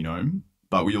human genome,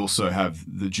 but we also have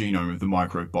the genome of the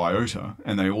microbiota,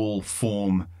 and they all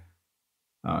form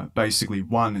basically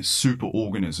one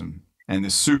superorganism. And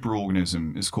this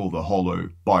superorganism is called the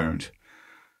holobiont.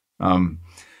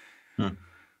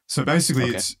 So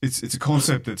basically, it's a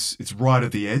concept it's right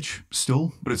at the edge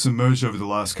still, but it's emerged over the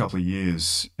last couple of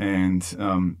years, and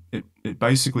it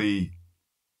basically,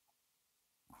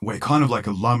 we're kind of like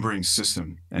a lumbering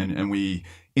system, and we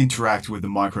interact with the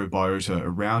microbiota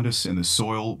around us and the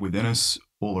soil within us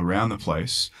all around the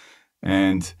place.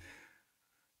 And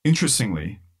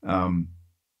interestingly,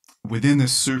 within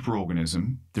this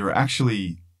superorganism, there are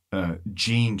actually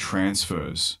gene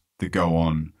transfers that go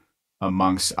on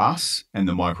amongst us and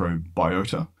the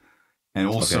microbiota. And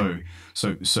also,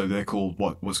 so they're called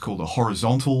what's called a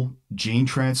horizontal gene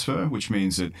transfer, which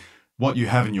means that what you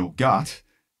have in your gut,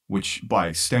 which by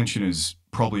extension is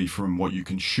probably from what you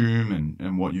consume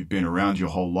and what you've been around your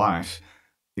whole life,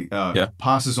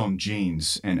 passes on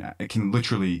genes, and it can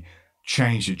literally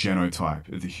change the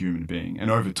genotype of the human being.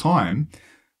 And over time,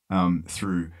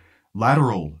 through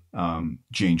lateral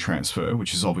gene transfer,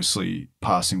 which is obviously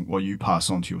passing what you pass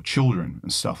on to your children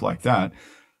and stuff like that,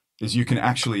 is you can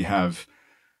actually have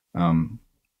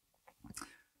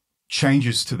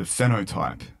changes to the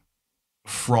phenotype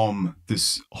from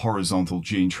this horizontal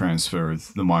gene transfer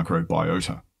of the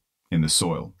microbiota in the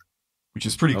soil, which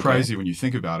is pretty crazy when you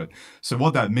think about it. So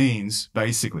what that means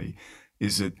basically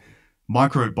is that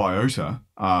microbiota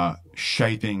are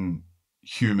shaping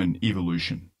human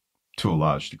evolution to a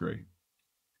large degree.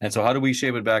 And so how do we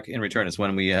shape it back in return? It's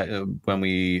when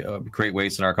we create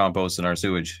waste in our compost and our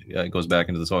sewage, it goes back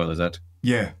into the soil. Is that?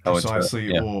 Yeah,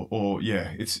 precisely.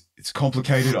 Yeah. It's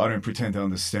complicated. I don't pretend to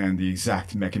understand the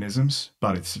exact mechanisms,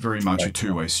 but it's very much a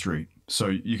two-way street. So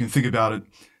you can think about it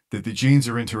that the genes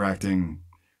are interacting.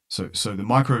 So the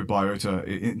microbiota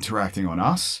is interacting on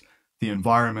us. The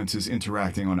environment is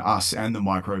interacting on us and the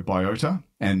microbiota,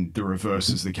 and the reverse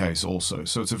is the case also.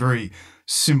 So it's a very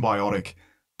symbiotic,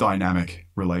 dynamic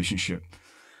relationship.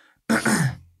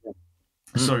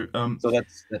 So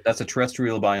that's a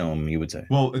terrestrial biome, you would say.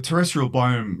 Well, a terrestrial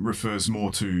biome refers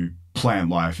more to plant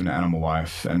life and animal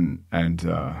life, and you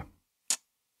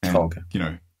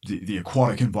know, the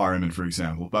aquatic environment, for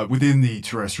example. But within the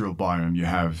terrestrial biome, you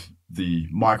have the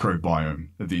microbiome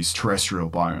of these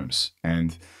terrestrial biomes,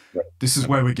 and this is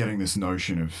where we're getting this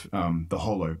notion of the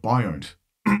holobionte.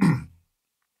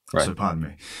 So pardon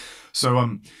me.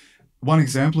 So one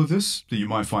example of this that you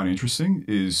might find interesting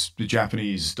is the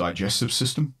Japanese digestive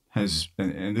system has,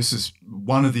 and this is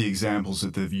one of the examples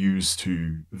that they've used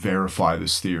to verify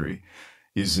this theory,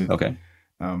 is that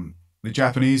the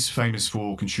Japanese, famous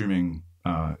for consuming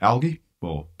algae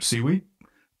or seaweed,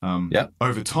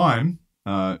 over time,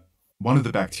 one of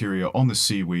the bacteria on the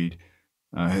seaweed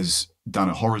has done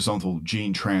a horizontal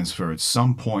gene transfer at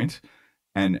some point,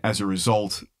 and as a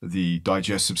result, the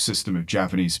digestive system of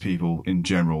Japanese people in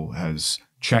general has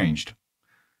changed.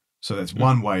 So that's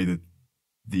one way that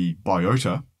the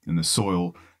biota in the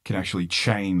soil can actually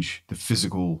change the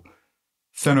physical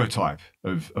phenotype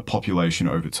of a population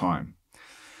over time.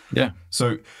 Yeah.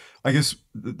 So I guess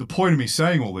the point of me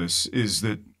saying all this is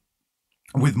that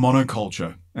with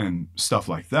monoculture and stuff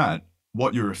like that,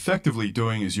 what you're effectively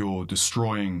doing is you're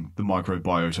destroying the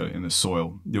microbiota in the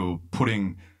soil. You're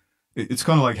putting, it's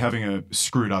kind of like having a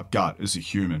screwed up gut as a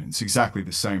human. It's exactly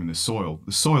the same in the soil.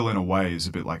 The soil in a way is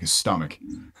a bit like a stomach.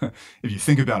 If you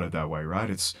think about it that way, right?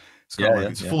 It's kind of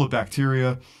like it's full of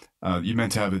bacteria. You're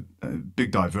meant to have a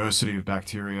big diversity of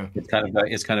bacteria.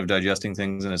 It's kind of digesting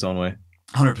things in its own way.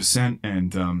 100%.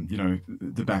 And, you know,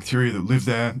 the bacteria that live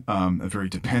there are very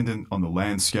dependent on the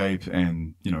landscape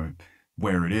and, you know,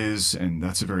 where it is. And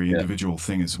that's a very individual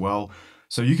thing as well.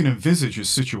 So you can envisage a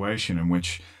situation in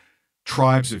which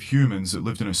tribes of humans that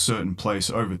lived in a certain place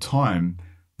over time,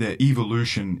 their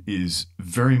evolution is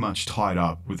very much tied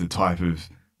up with the type of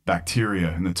bacteria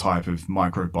and the type of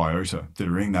microbiota that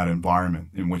are in that environment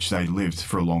in which they lived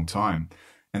for a long time.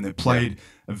 And they played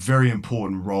a very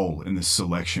important role in the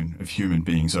selection of human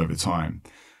beings over time.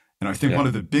 And I think one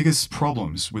of the biggest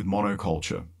problems with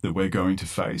monoculture that we're going to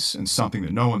face, and something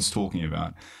that no one's talking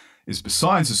about, is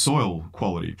besides the soil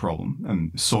quality problem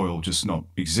and soil just not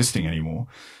existing anymore,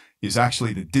 is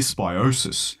actually the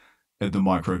dysbiosis of the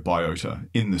microbiota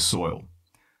in the soil.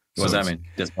 What does that mean,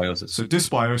 dysbiosis? So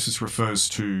dysbiosis refers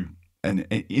to an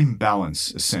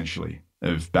imbalance, essentially,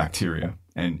 of bacteria.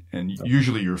 And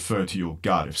usually you refer to your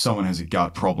gut. If someone has a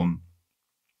gut problem,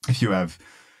 if you have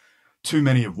too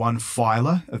many of one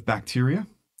phyla of bacteria,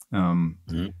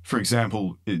 for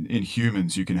example, in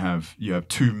humans, you have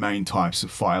two main types of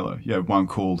phyla. You have one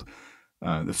called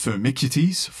the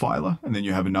Firmicutes phyla, and then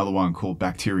you have another one called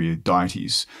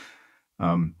Bacteroidetes.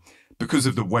 Because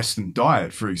of the Western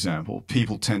diet, for example,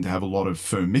 people tend to have a lot of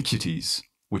Firmicutes,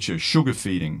 which are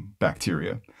sugar-feeding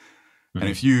bacteria. And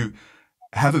if you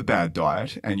have a bad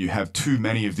diet and you have too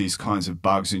many of these kinds of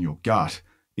bugs in your gut,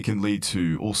 it can lead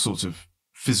to all sorts of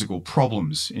physical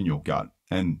problems in your gut.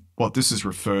 And what this is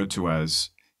referred to as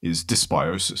is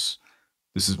dysbiosis.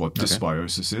 This is what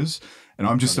dysbiosis is. And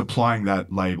I'm just applying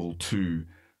that label to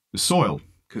the soil,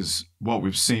 because what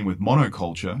we've seen with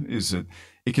monoculture is that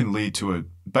it can lead to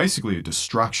basically a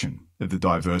destruction of the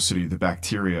diversity of the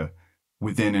bacteria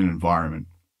within an environment.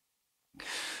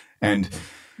 And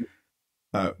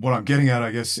what I'm getting at,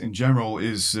 I guess, in general,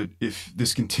 is that if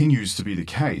this continues to be the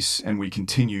case and we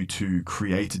continue to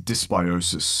create a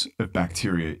dysbiosis of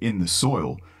bacteria in the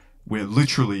soil, we're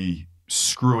literally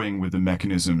screwing with the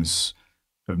mechanisms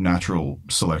of natural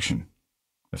selection,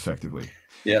 effectively.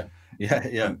 And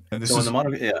this so is in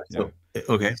the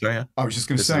okay, sorry. I was just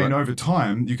going to say, and over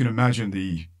time, you can imagine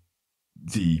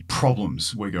the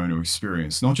problems we're going to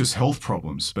experience, not just health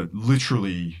problems, but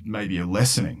literally maybe a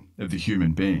lessening of the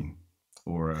human being.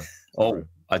 Or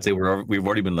I'd say we've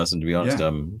already been lessened, to be honest.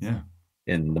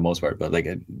 In the most part, but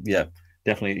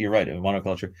definitely, you're right.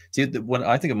 Monoculture. See, when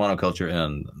I think of monoculture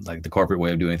and like the corporate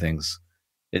way of doing things,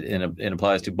 it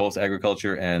applies to both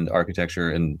agriculture and architecture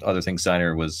and other things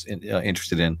Steiner was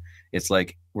interested in. It's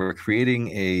like we're creating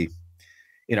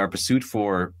in our pursuit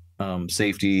for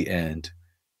safety and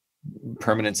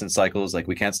permanence and cycles. Like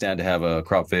we can't stand to have a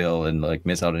crop fail and like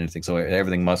miss out on anything. So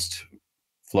everything must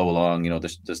flow along. You know,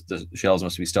 the shells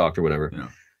must be stocked or whatever. Yeah.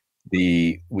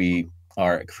 We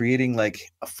are creating like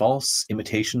a false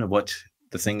imitation of what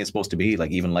the thing is supposed to be.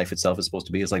 Like even life itself is supposed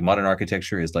to be. It's like modern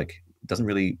architecture is like doesn't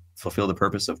really fulfill the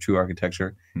purpose of true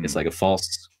architecture. It's like a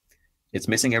false. It's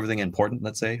missing everything important,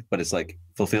 let's say, but it's like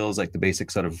fulfills like the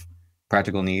basic sort of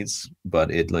practical needs,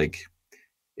 but it's like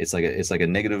a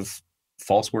negative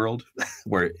false world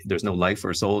where there's no life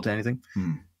or soul to anything.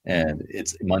 And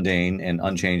it's mundane and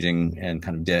unchanging and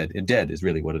kind of dead. And dead is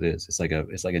really what it is. It's like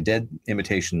a dead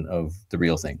imitation of the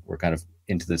real thing. We're kind of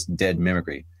into this dead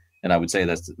mimicry. And I would say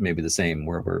that's maybe the same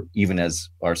where we're even as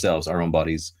ourselves, our own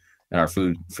bodies and our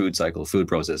food cycle, food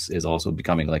process is also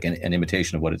becoming like an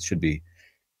imitation of what it should be.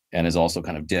 And is also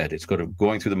kind of dead. It's kind of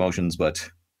going through the motions, but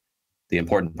the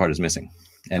important part is missing.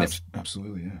 And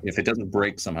absolutely, yeah. If it doesn't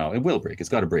break somehow, it will break. It's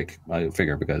got to break, I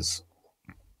figure, because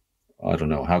I don't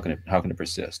know how can it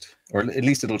persist, or at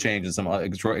least it'll change in some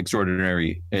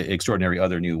extraordinary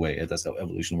other new way. That's how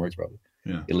evolution works, probably.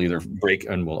 Yeah. It'll either break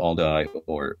and we'll all die,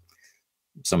 or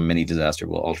some mini disaster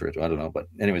will alter it. I don't know, but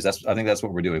anyways, I think that's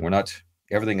what we're doing. We're not.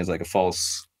 Everything is like a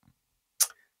false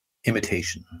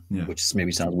imitation, which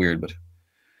maybe sounds weird, but.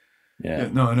 Yeah.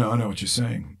 No, I know what you're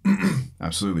saying.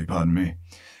 Absolutely, pardon me.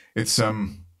 It's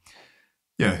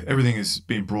everything is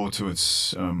being brought to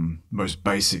its most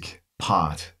basic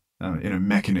part in a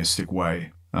mechanistic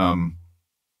way, and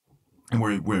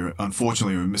we're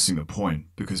unfortunately missing the point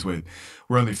because we're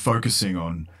only focusing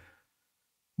on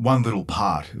one little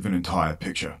part of an entire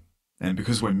picture, and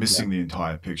because we're missing the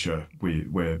entire picture,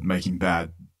 we're making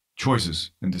bad choices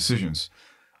and decisions.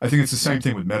 I think it's the same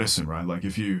thing with medicine, right? Like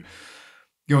if you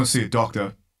go and see a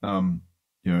doctor, and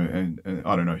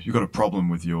I don't know, you've got a problem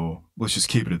with let's just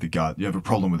keep it at the gut. You have a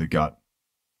problem with the gut,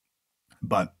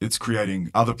 but it's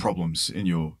creating other problems in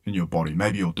your body.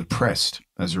 Maybe you're depressed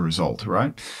as a result,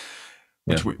 right?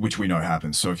 Which we know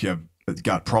happens. So if you have a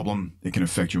gut problem, it can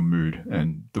affect your mood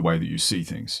and the way that you see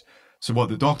things. So what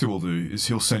the doctor will do is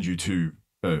he'll send you to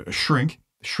a shrink.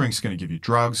 The shrink's going to give you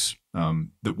drugs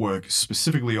that work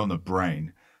specifically on the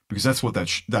brain, because that's what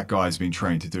that guy's been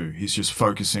trained to do. He's just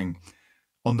focusing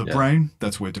on the brain.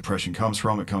 That's where depression comes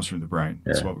from. It comes from the brain.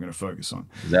 That's what we're going to focus on.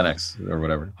 Xanax or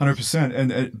whatever.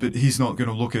 100%. But he's not going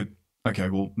to look at, okay,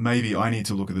 well, maybe I need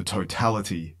to look at the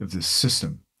totality of this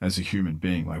system as a human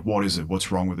being. Like, what is it?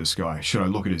 What's wrong with this guy? Should I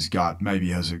look at his gut? Maybe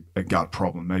he has a gut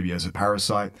problem. Maybe he has a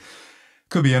parasite.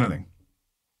 Could be anything.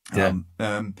 Yeah.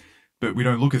 But we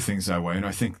don't look at things that way. And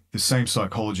I think the same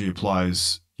psychology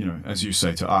applies, as you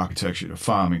say, to architecture, to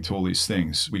farming, to all these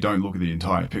things. We don't look at the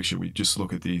entire picture. We just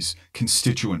look at these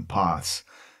constituent parts,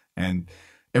 and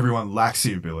everyone lacks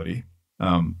the ability.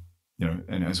 And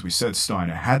as we said,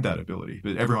 Steiner had that ability,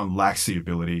 but everyone lacks the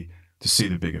ability to see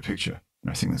the bigger picture. And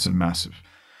I think that's a massive.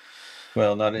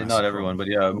 Well, not everyone, but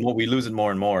yeah, we lose it more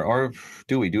and more. Or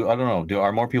do we? I don't know.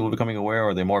 Are more people becoming aware, or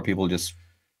are there more people just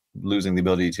losing the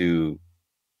ability to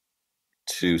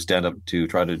stand up to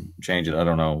try to change it? I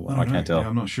don't know. I can't tell. Yeah,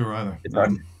 I'm not sure either.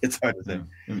 It's hard to say.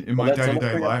 In my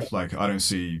day-to-day life, like I don't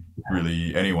see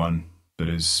really anyone that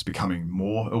is becoming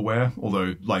more aware.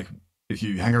 Although, like, if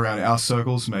you hang around our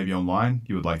circles, maybe online,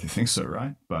 you would like to think so,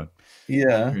 right? But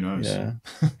who knows? Yeah.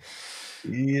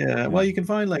 Yeah. Well, you can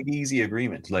find like easy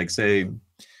agreement. Like say,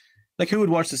 like who would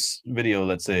watch this video,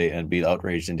 let's say, and be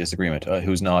outraged in disagreement?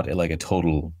 Who's not like a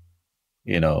total,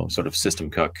 sort of system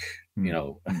cuck,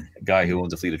 guy who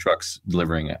owns a fleet of trucks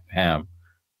delivering ham,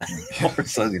 or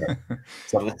something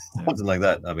like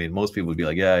that. I mean, most people would be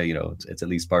like, yeah, it's at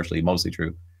least mostly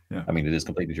true. Yeah. I mean, it is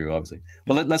completely true, obviously.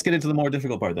 But let's get into the more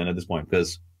difficult part then at this point,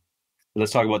 because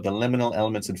let's talk about the liminal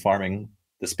elements in farming,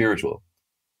 the spiritual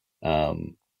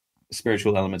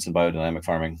elements in biodynamic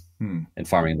farming and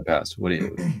farming in the past. What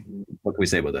can we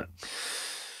say about that?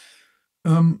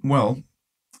 Well,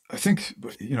 I think,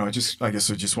 I guess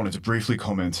I just wanted to briefly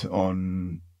comment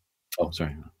on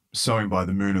sowing by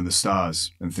the moon and the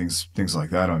stars and things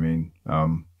like that. I mean,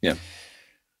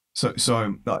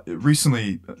 So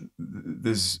recently,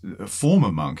 there's a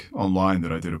former monk online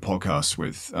that I did a podcast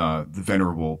with, the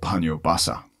Venerable Panyo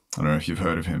Basa. I don't know if you've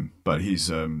heard of him, but he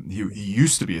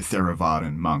used to be a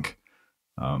Theravadan monk.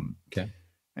 And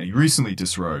he recently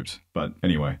disrobed. But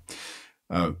anyway,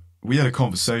 we had a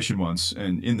conversation once,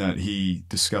 and in that he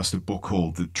discussed a book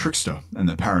called The Trickster and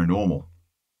the Paranormal.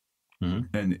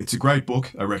 And it's a great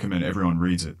book. I recommend everyone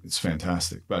reads it. It's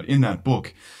fantastic. But in that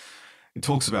book, it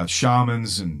talks about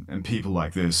shamans and people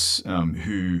like this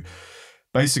who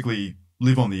basically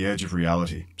live on the edge of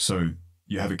reality. So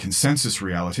you have a consensus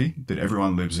reality that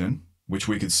everyone lives in, which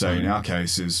we could say in our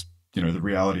case is the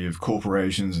reality of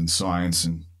corporations and science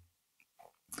and,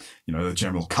 the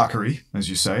general cuckery, as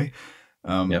you say.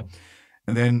 Yeah.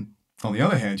 And then on the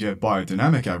other hand, you have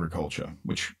biodynamic agriculture,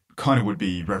 which kind of would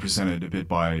be represented a bit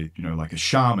by, like a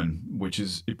shaman, which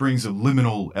is, it brings a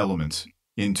liminal element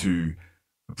into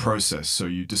a process. So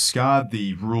you discard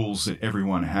the rules that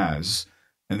everyone has,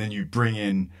 and then you bring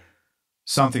in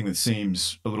something that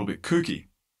seems a little bit kooky.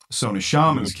 So in a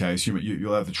shaman's case,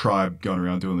 you'll have the tribe going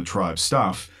around doing the tribe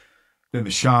stuff. Then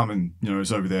the shaman,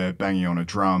 is over there banging on a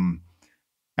drum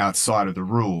outside of the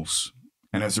rules.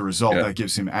 And as a result, that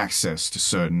gives him access to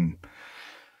certain,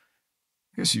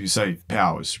 I guess you could say,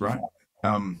 powers, right?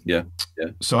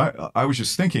 So I was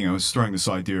just thinking, I was throwing this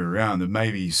idea around that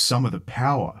maybe some of the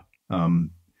power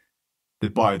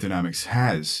that biodynamics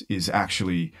has is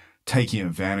actually taking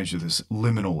advantage of this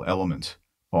liminal element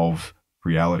of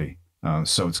reality.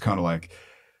 So it's kind of like,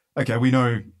 okay, we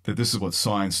know that this is what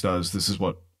science does. This is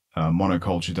what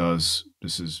monoculture does.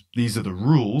 These are the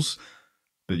rules.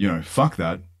 But, fuck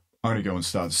that. I'm going to go and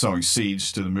start sowing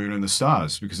seeds to the moon and the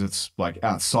stars because it's like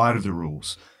outside of the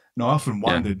rules. And I often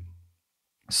wondered,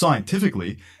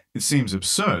 scientifically, it seems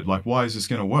absurd. Like, why is this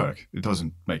going to work? It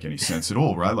doesn't make any sense at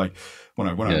all, right? Like, when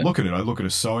I look at it, I look at a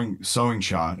sowing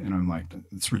chart and I'm like,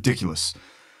 it's ridiculous.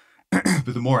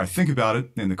 But the more I think about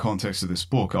it in the context of this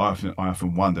book, I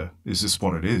often wonder, is this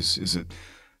what it is? Is it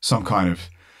some kind of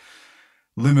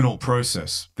liminal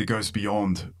process that goes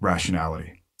beyond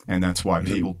rationality? And that's why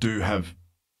people do have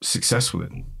success with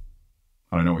it.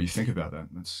 I don't know what you think about that.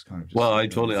 That's kind of just, well,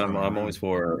 I'm always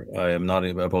for. I am not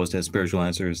opposed to spiritual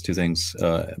answers to things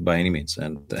by any means.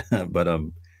 And but I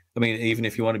mean, even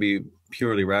if you want to be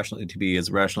purely rational, to be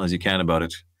as rational as you can about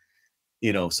it,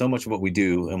 so much of what we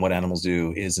do and what animals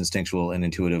do is instinctual and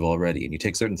intuitive already. And you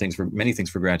take many things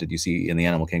for granted you see in the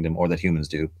animal kingdom or that humans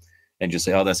do, and just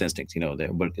say, oh, that's instinct.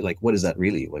 But like, what is that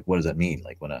really? Like, what does that mean?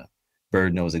 Like when a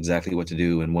bird knows exactly what to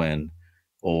do and when,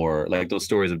 or like those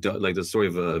stories of like the story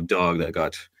of a dog that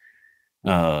got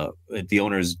the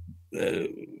owners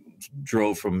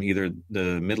drove from either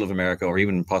the middle of America or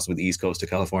even possibly the East Coast to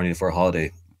California for a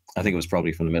holiday. I think it was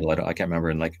probably from the middle. I can't remember.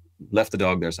 And like left the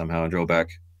dog there somehow and drove back,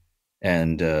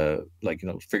 and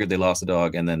figured they lost the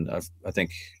dog. And then I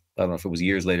don't know if it was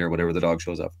years later or whatever, the dog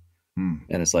shows up, and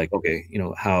it's like, okay,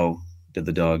 how did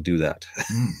the dog do that?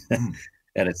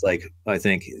 And it's like, I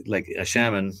think like a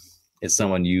shaman is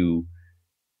someone you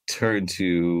turn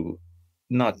to,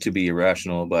 not to be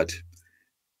irrational, but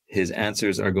his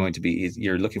answers are going to be,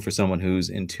 you're looking for someone who's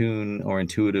in tune or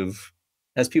intuitive,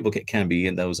 as people can be,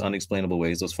 in those unexplainable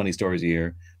ways, those funny stories you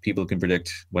hear. People can predict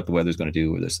what the weather's going to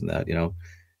do or this and that,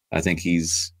 I think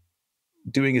he's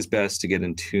doing his best to get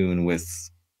in tune with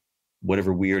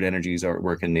whatever weird energies are at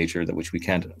work in nature, which we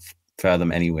can't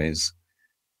fathom anyways,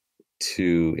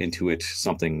 to intuit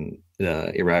something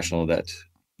irrational that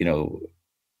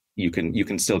you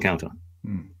can still count on.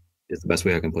 It's the best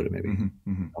way I can put it, maybe.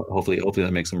 Hopefully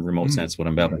that makes some remote sense what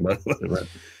I'm babbling about.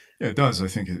 Yeah, it does. I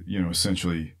think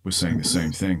essentially we're saying the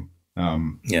same thing.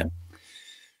 I've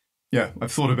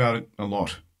thought about it a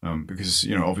lot because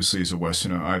obviously as a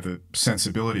Westerner I have a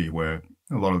sensibility where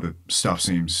a lot of the stuff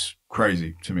seems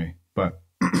crazy to me, but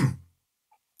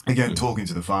again, talking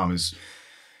to the farmers,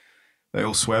 they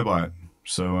all swear by it.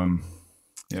 So,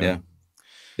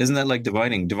 Isn't that like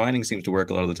divining? Divining seems to work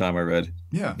a lot of the time, I read.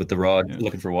 Yeah. With the rod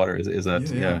looking for water. Is that,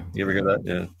 You ever hear that?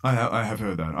 Yeah. I have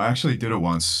heard that. I actually did it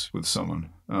once with someone.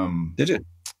 Did you?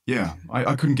 Yeah.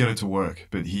 I couldn't get it to work,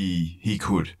 but he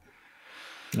could.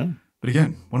 Oh. But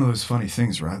again, one of those funny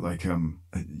things, right? Like,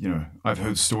 I've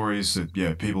heard stories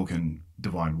that, people can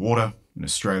divine water. In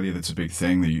Australia, that's a big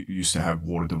thing. They used to have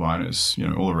water diviners,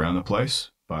 all around the place.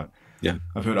 But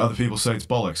I've heard other people say it's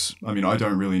bollocks. I mean, I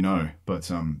don't really know, but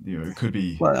it could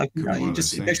be. Well, you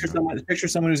just picture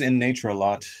someone who's in nature a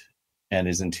lot and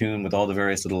is in tune with all the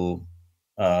various little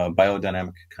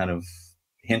biodynamic kind of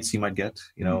hints you might get,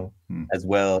 as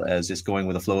well as just going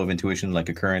with a flow of intuition, like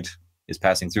a current is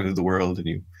passing through the world, and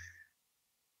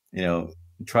you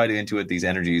try to intuit these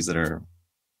energies that are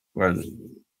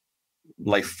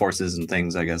life forces and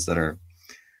things, I guess, that are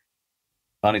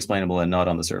unexplainable and not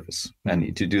on the surface.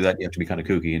 And to do that, you have to be kind of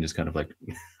kooky and just kind of like,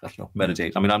 I don't know,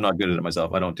 meditate. I mean, I'm not good at it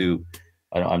myself.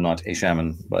 I'm not a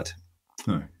shaman, but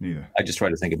no, neither. I just try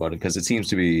to think about it because it seems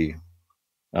to be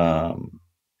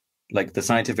like the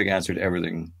scientific answer to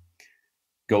everything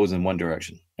goes in one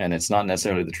direction, and it's not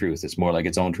necessarily the truth. It's more like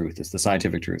its own truth. It's the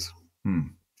scientific truth.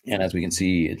 And as we can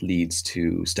see, it leads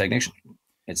to stagnation.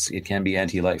 It can be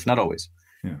anti-life, not always.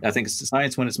 Yeah. I think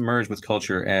science, when it's merged with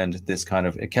culture and this kind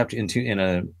of, it kept in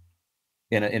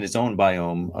its own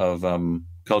biome of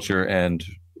culture and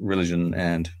religion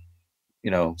and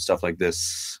stuff like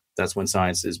this, that's when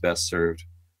science is best served.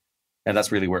 And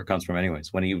that's really where it comes from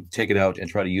anyways. When you take it out and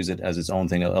try to use it as its own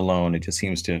thing alone, it just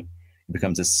it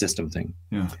becomes a system thing.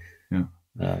 Yeah.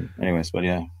 Yeah. Anyways, but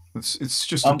yeah. It's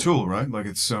just a tool, right? Like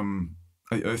it's,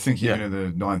 I think even in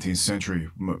the 19th century,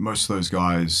 most of those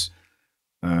guys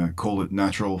called it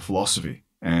natural philosophy.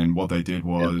 And what they did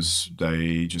was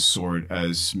they just saw it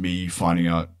as me finding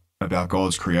out about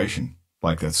God's creation.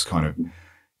 Like that's kind of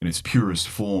in its purest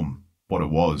form what it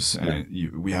was. And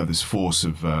we have this force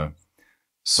of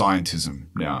scientism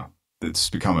now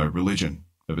that's become a religion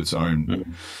of its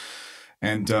own.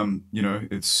 And,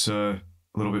 it's a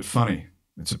little bit funny.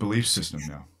 It's a belief system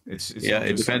now.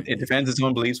 It defends its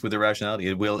own beliefs with irrationality.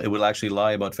 It will actually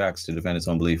lie about facts to defend its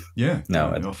own belief. Yeah,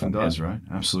 now it often does, right?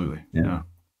 Absolutely. Yeah.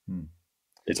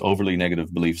 It's overly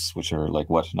negative beliefs, which are like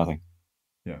what? Nothing.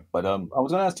 Yeah. But I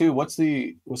was going to ask too, what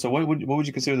would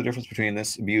you consider the difference between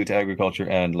this view to agriculture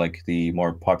and like the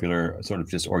more popular sort of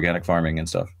just organic farming and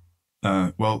stuff?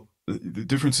 Well, the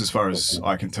difference as far as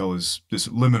I can tell is this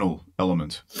liminal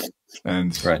element.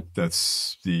 And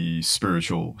that's the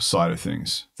spiritual side of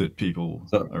things that people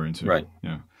are into. Right.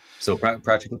 Yeah. So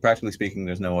practically speaking,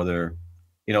 there's no other,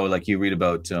 like you read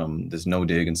about there's no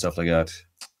dig and stuff like that.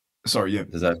 Sorry, yeah.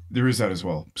 There is that as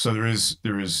well. So there is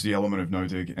the element of no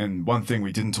dig. And one thing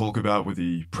we didn't talk about were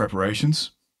the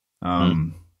preparations.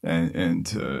 And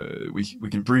we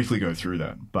can briefly go through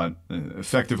that. But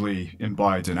effectively in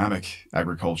biodynamic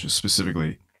agriculture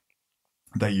specifically,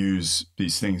 they use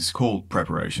these things called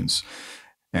preparations.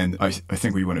 And I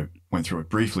think we went through it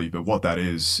briefly, but what that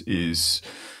is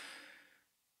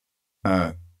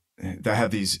they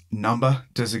have these number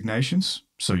designations.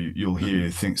 So you'll hear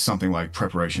something like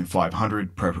preparation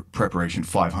 500, preparation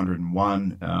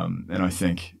 501, and I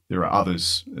think there are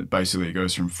others. Basically, it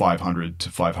goes from 500 to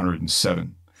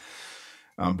 507.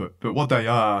 But what they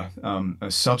are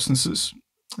substances.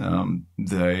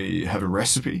 They have a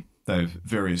recipe. They have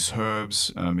various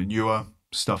herbs, manure,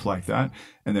 stuff like that,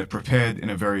 and they're prepared in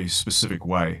a very specific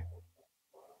way.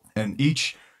 And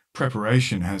each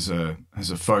preparation has a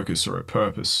focus or a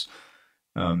purpose.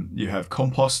 You have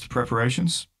compost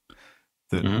preparations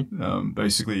that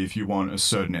basically, if you want a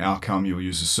certain outcome, you'll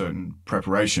use a certain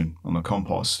preparation on the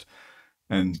compost.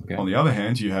 And on the other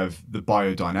hand, you have the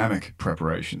biodynamic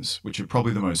preparations, which are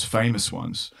probably the most famous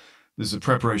ones. There's a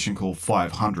preparation called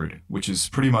 500, which is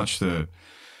pretty much the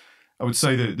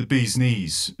bee's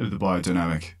knees of the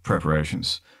biodynamic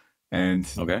preparations. And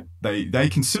they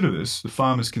consider this, the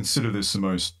farmers consider this the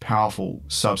most powerful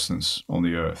substance on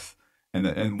the earth.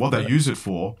 And what they use it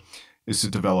for is to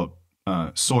develop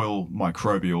soil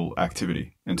microbial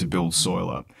activity and to build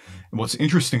soil up. And what's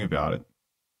interesting about it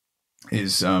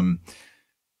is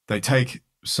they take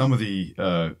some of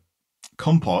the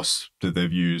compost that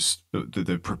they've used, that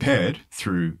they've prepared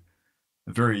through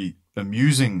a very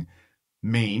amusing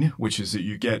mean, which is that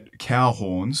you get cow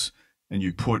horns and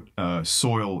you put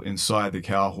soil inside the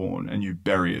cow horn and you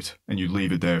bury it and you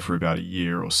leave it there for about a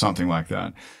year or something like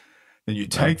that. Then you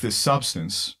take this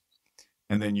substance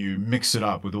and then you mix it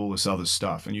up with all this other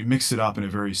stuff, and you mix it up in a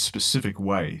very specific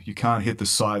way. You can't hit the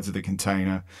sides of the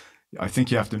container. I think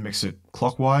you have to mix it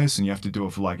clockwise, and you have to do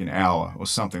it for like an hour or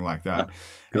something like that.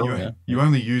 Cool, you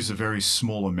only use a very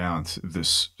small amount of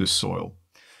this soil,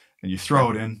 and you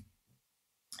throw it in,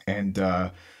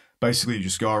 and basically you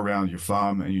just go around your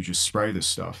farm and you just spray this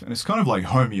stuff. And it's kind of like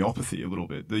homeopathy a little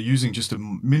bit. They're using just a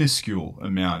minuscule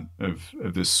amount of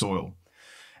this soil.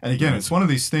 And again, it's one of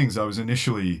these things I was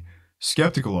initially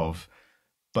skeptical of,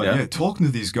 but talking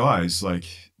to these guys,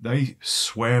 like they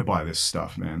swear by this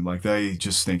stuff, man. Like they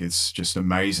just think it's just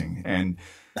amazing. And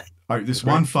this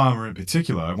one farmer in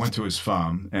particular, I went to his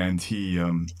farm and he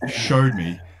showed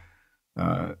me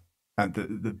at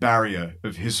the barrier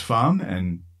of his farm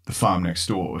and the farm next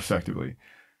door, effectively.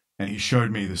 And he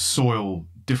showed me the soil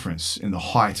difference in the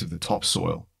height of the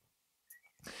topsoil.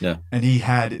 Yeah. And he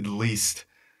had at least,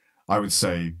 I would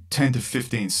say, 10 to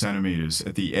 15 centimeters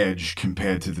at the edge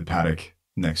compared to the paddock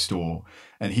next door.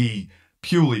 And he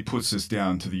purely puts this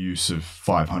down to the use of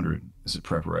 500 as a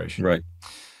preparation. Right.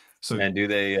 So, and do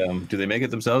they make it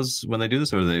themselves when they do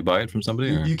this, or do they buy it from somebody?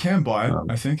 Or? You can buy it,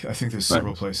 I think. I think there's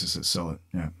several places that sell it.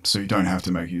 Yeah. So you don't have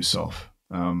to make it yourself.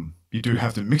 You do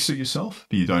have to mix it yourself,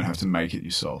 but you don't have to make it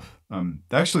yourself.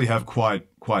 They actually have quite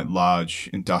large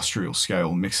industrial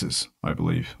scale mixers, I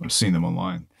believe. I've seen them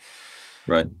online.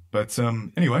 Right. But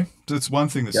anyway, that's one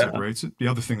thing that separates it. The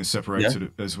other thing that separates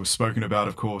it, as we've spoken about,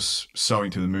 of course, sowing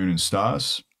to the moon and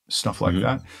stars, stuff like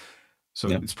that. So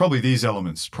it's probably these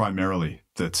elements primarily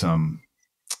that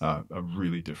are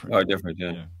really different. Are different,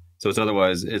 yeah. So it's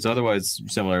otherwise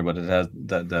similar, but it has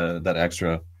that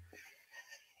extra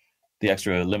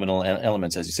extra liminal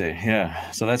elements, as you say.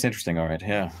 Yeah. So that's interesting. All right.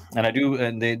 Yeah.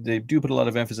 And they do put a lot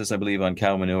of emphasis, I believe, on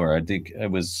cow manure. I think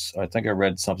I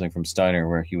read something from Steiner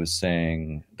where he was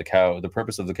saying the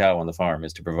purpose of the cow on the farm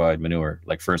is to provide manure,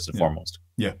 like first and foremost.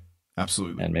 Yeah,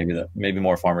 absolutely. And maybe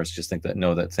more farmers just think that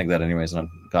anyways. And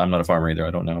I'm not a farmer either.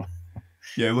 I don't know.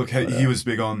 Yeah. Look, he was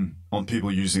big on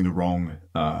people using the wrong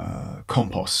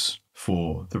compost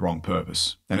for the wrong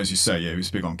purpose. And as you say, yeah, he was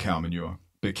big on cow manure.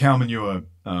 But cow manure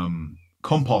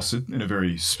composted in a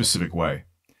very specific way.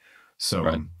 So,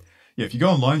 right. Yeah, if you go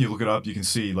online, you look it up, you can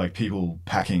see like people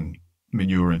packing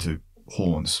manure into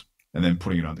horns and then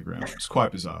putting it underground. It's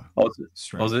quite bizarre.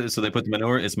 So they put the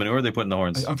manure. It's manure they put in the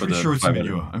horns. I'm pretty sure it's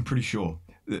manure. I'm pretty sure.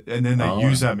 And then they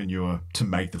use that manure to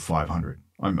make the 500.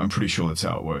 I'm pretty sure that's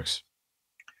how it works.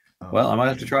 Well, I might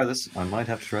have to try this.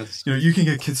 You can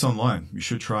get kits online. You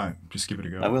should try it. Just give it a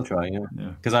go. I will try,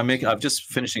 yeah. Because I'm just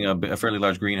finishing a fairly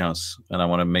large greenhouse, and I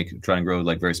want to try and grow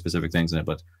like very specific things in it.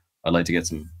 But I'd like to get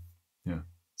some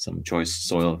choice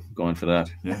soil going for that.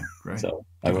 Yeah, great. So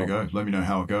give it a go. Let me know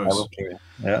how it goes. I will, sure.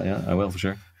 Yeah, I will for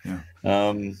sure. Yeah.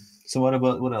 So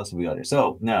what else have we got here?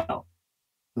 So now.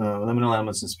 Liminal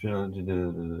elements,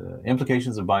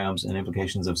 implications of biomes and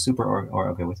implications of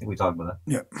okay, we think we talked about that.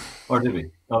 Yeah. Or did we?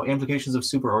 Oh, implications of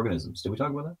superorganisms. Did we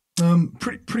talk about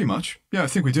that? Pretty much. Yeah, I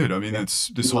think we did. I mean, that's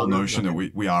this whole notion that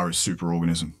we are a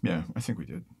superorganism. Yeah, I think we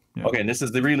did. Yeah. Okay, and this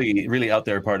is the really, really out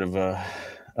there part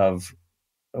of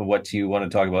what you want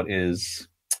to talk about is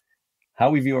how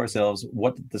we view ourselves,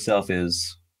 what the self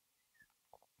is,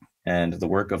 and the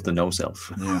work of the no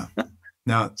self. Yeah.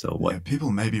 Now,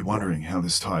 people may be wondering how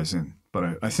this ties in,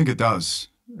 but I think it does.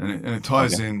 And it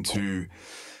ties into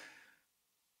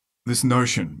this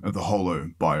notion of the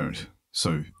holo biome.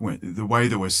 So the way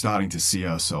that we're starting to see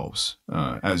ourselves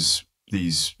as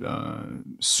these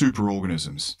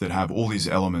superorganisms that have all these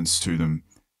elements to them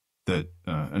that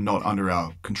are not under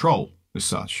our control as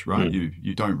such, right?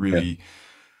 You don't really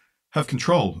have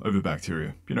control over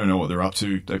bacteria. You don't know what they're up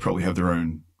to. They probably have their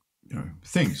own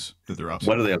things that they're up to.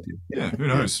 What are they up to? Yeah, who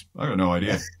knows? I got no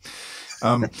idea.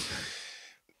 And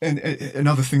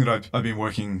another thing that I've been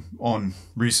working on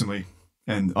recently,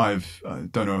 and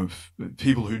don't know if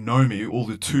people who know me, all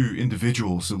the 2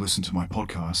 individuals that listen to my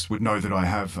podcast would know that I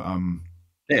have.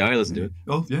 Hey, I listen to it.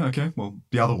 Oh, yeah, okay. Well,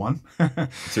 the other one.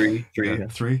 3.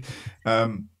 3.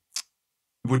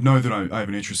 Would know that I have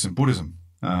an interest in Buddhism.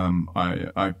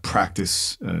 I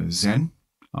practice Zen.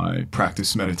 I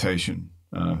practice meditation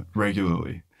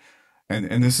regularly.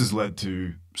 And this has led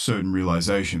to certain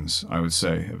realizations, I would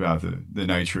say, about the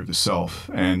nature of the self.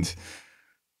 And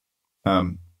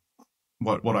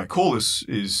what I call this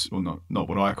is, well, not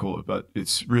what I call it, but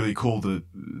it's really called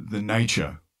the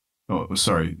nature,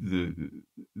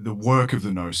 the work of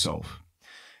the no self.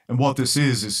 And what this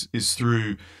is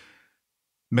through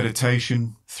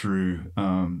meditation, through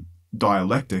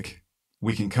dialectic,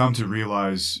 we can come to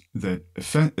realize that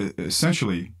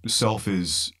essentially the self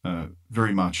is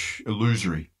very much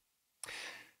illusory.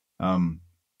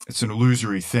 It's an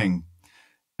illusory thing.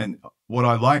 And what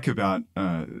I like about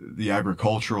the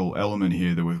agricultural element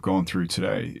here that we've gone through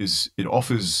today is it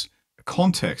offers a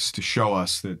context to show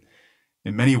us that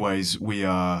in many ways we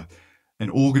are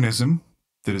an organism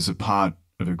that is a part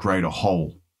of a greater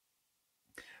whole.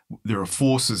 There are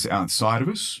forces outside of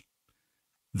us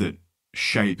that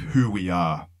shape who we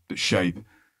are, that shape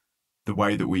the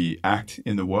way that we act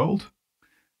in the world,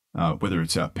 whether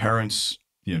it's our parents,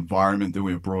 the environment that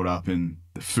we're brought up in,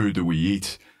 the food that we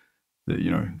eat,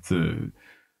 the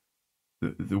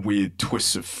weird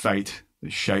twists of fate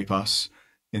that shape us.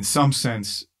 In some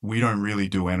sense, we don't really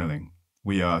do anything.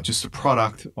 We are just a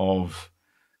product of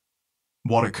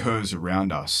what occurs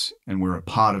around us, and we're a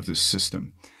part of this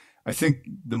system. I think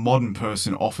the modern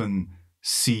person often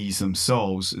sees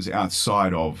themselves as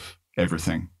outside of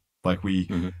everything. Like we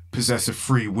possess a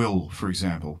free will, for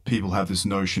example. People have this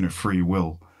notion of free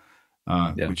will,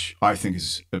 which I think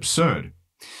is absurd.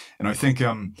 And I think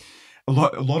a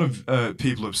lot of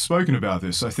people have spoken about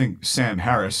this. I think Sam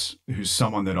Harris, who's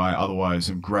someone that I otherwise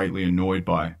am greatly annoyed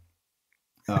by,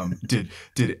 did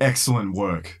excellent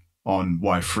work on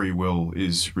why free will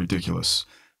is ridiculous.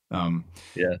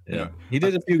 He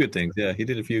did a few good things. Yeah, he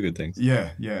did a few good things.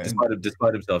 Yeah.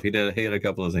 Despite himself, he had a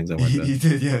couple of things that weren't. He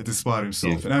did, despite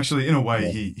himself. And actually, in a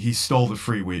way, he stole the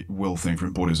free will thing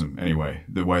from Buddhism. Anyway,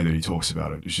 the way that he talks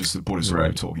about it, it's just the Buddhist way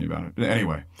of talking about it. But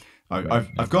anyway,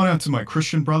 I've gone out to my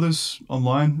Christian brothers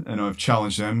online, and I've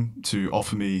challenged them to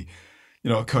offer me,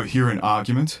 a coherent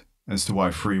argument as to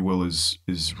why free will is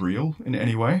real in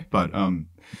any way. But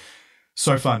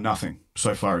so far, nothing.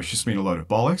 So far, it's just been a load of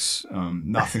bollocks.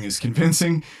 Nothing is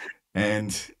convincing. And,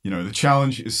 the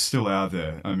challenge is still out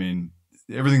there. I mean,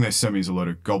 everything they send me is a load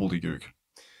of gobbledygook.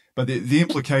 But the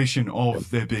implication of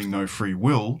there being no free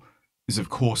will is, of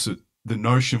course, that the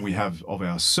notion we have of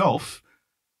ourself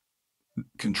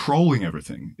controlling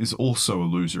everything is also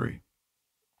illusory.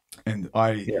 And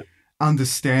I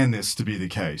understand this to be the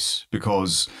case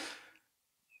because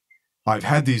I've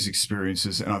had these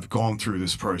experiences and I've gone through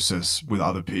this process with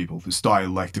other people, this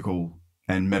dialectical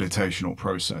and meditational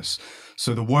process.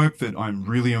 So the work that I'm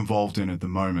really involved in at the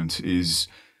moment is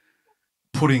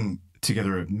putting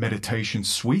together a meditation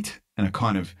suite and a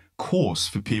kind of course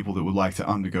for people that would like to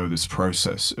undergo this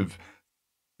process of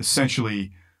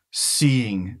essentially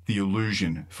seeing the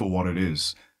illusion for what it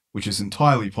is, which is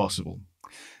entirely possible.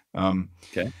 Now,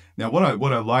 what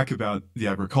I like about the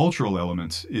agricultural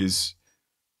element is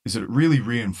that it really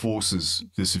reinforces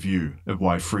this view of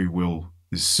why free will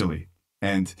is silly.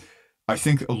 And I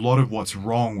think a lot of what's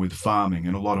wrong with farming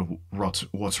and a lot of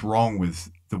what's wrong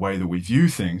with the way that we view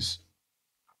things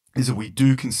is that we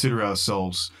do consider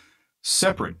ourselves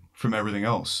separate from everything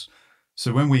else.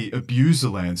 So when we abuse the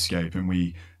landscape and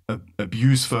we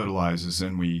abuse fertilizers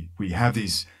and we have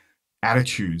these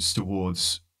attitudes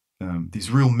towards,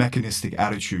 these real mechanistic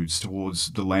attitudes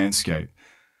towards the landscape,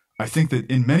 I think that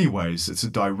in many ways it's a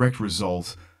direct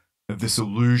result of this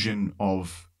illusion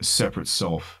of a separate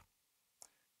self,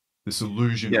 this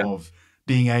illusion of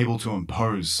being able to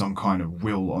impose some kind of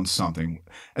will on something,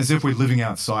 as if we're living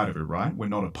outside of it, right? We're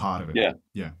not a part of it.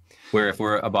 Yeah. Where if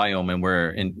we're a biome and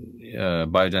we're in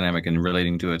biodynamic and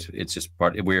relating to it, it's just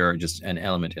we are just an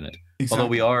element in it.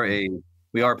 Exactly. Although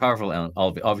we are a powerful element.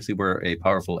 Obviously, we're a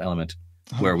powerful element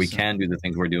where 100%. We can do the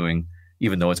things we're doing,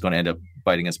 even though it's going to end up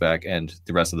biting us back, and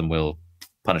the rest of them will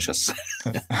punish us.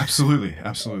 Absolutely.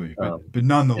 But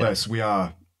nonetheless, we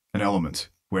are an element.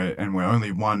 We're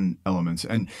only one element,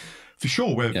 and for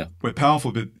sure, we're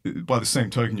powerful, but by the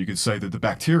same token, you could say that the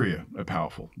bacteria are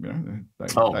powerful. They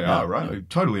are, right? They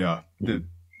totally are,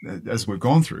 as we've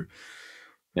gone through.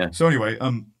 Yeah. So anyway,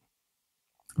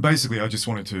 basically, I just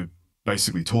wanted to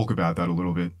talk about that a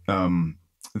little bit. I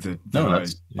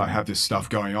have this stuff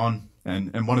going on,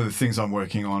 and one of the things I'm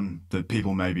working on that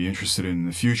people may be interested in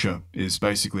the future is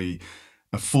basically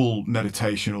a full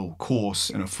meditational course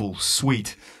and a full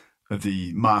suite of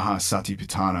the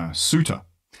Mahasatipatthana Sutta.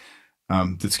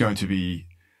 That's going to be,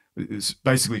 it's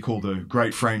basically called the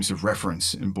Great Frames of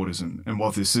Reference in Buddhism. And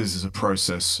what this is a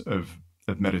process of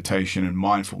meditation and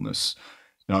mindfulness.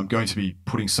 And I'm going to be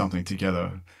putting something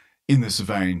together in this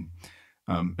vein,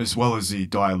 as well as the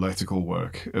dialectical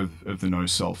work of the no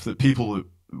self, that people that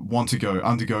want to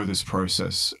undergo this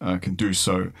process can do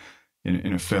so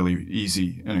in a fairly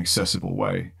easy and accessible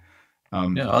way.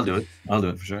 I'll do it. I'll do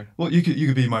it for sure. Well, you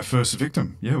could be my first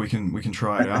victim. Yeah, we can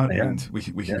try it out, and we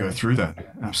can go through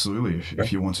that. Absolutely,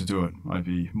 if you want to do it, I'd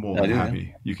be more than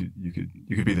happy. Yeah.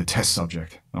 You could be the test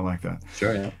subject. I like that.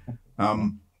 Sure. Yeah.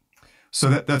 So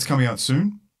that's coming out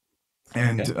soon,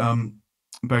 and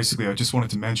basically, I just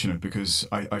wanted to mention it because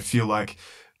I feel like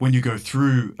when you go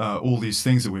through all these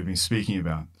things that we've been speaking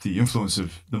about, the influence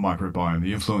of the microbiome,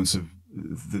 the influence of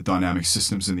the dynamic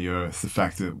systems in the earth, the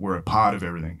fact that we're a part of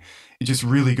everything, it just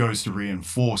really goes to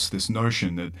reinforce this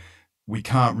notion that we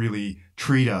can't really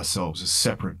treat ourselves as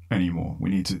separate anymore. We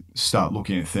need to start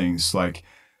looking at things like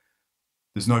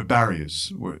there's no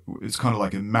barriers. It's kind of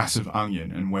like a massive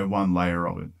onion and we're one layer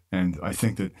of it. And I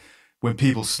think that when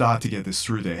people start to get this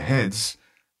through their heads,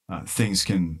 things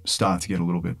can start to get a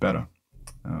little bit better.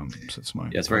 So that's my...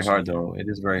 Yeah, it's very hard though. It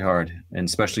is very hard. And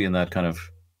especially in that kind of,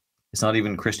 it's not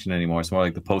even Christian anymore. It's more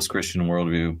like the post-Christian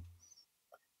worldview.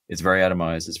 It's very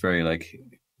atomized. It's very like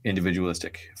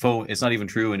individualistic. It's not even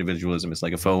true individualism. It's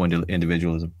like a faux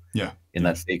individualism. Yeah. In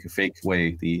that fake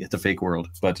way, the fake world.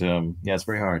 But it's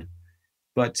very hard.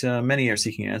 But many are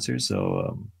seeking answers.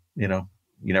 So you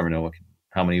never know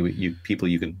how many people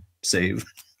you can save.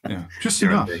 Yeah, just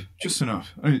enough. Just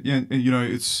enough.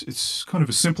 It's kind of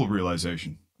a simple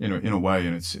realization in a way,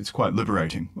 and it's quite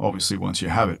liberating. Obviously, once you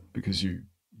have it, because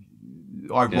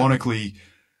ironically,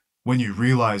 when you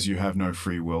realize you have no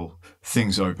free will,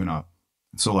 things open up.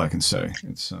 That's all I can say.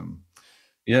 It's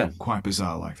quite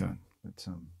bizarre like that. But,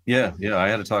 I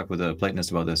had a talk with a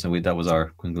Platonist about this, and that was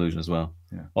our conclusion as well.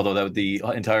 Yeah. Although the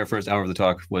entire first hour of the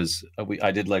talk was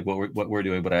I did like what we're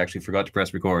doing, but I actually forgot to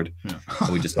press record. Yeah.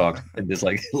 So we just talked and just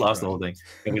like lost the whole thing,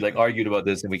 and we like argued about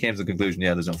this, and we came to the conclusion,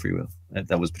 there's no free will. And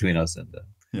that was between us, and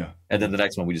and then the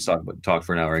next one we just talked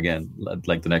for an hour again,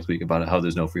 like the next week about how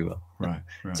there's no free will. Right.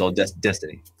 It's all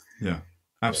destiny. Yeah.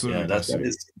 Absolutely. Yeah,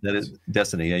 that is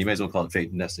destiny. Yeah, you may as well call it fate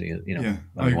and destiny. Yeah,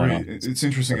 I agree. It's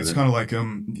interesting. It's kind of like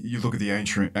you look at the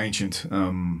ancient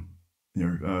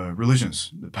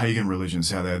religions, the pagan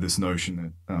religions, how they had this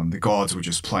notion that the gods were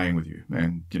just playing with you,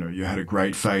 and you had a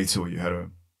great fate, or you had a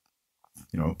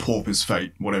pauper's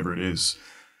fate, whatever it is.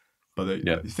 But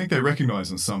I think they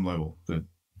recognize on some level that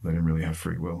they didn't really have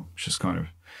free will. It's just kind of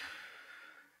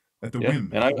at the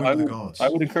whim, and of the gods. I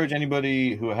would encourage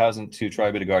anybody who hasn't to try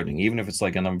a bit of gardening, even if it's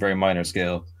like on a very minor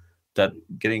scale. That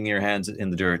getting your hands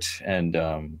in the dirt and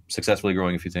successfully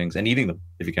growing a few things and eating them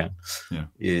if you can,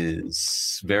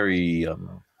 is very how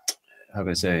can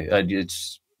I say?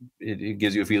 It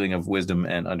gives you a feeling of wisdom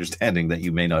and understanding that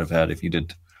you may not have had if you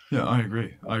didn't. Yeah, I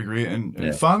agree.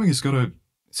 And farming has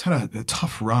it's had a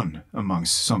tough run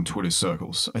amongst some Twitter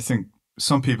circles. I think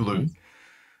some people have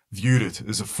viewed it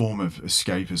as a form of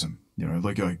escapism.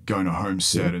 Like going to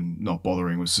homestead and not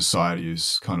bothering with society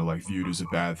is kind of like viewed as a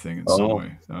bad thing in some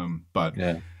way. But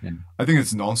I think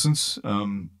it's nonsense,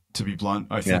 to be blunt.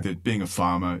 I think that being a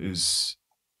farmer is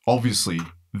obviously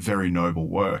very noble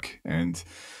work. And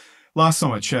last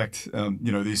time I checked,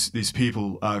 these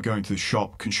people are going to the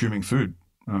shop consuming food.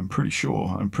 I'm pretty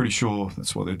sure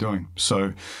that's what they're doing.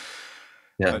 So,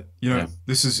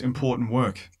 this is important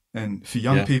work. And for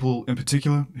young people in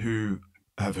particular who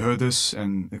have heard this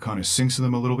and it kind of sinks to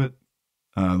them a little bit,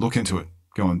 look into it,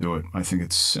 go and do it. I think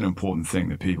it's an important thing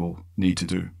that people need to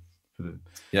do.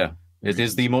 It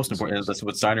is the most important. That's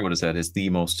what Steiner would have said. It's the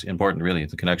most important, really.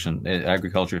 The connection.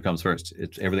 Agriculture comes first.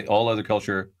 It's everything. All other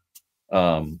culture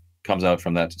comes out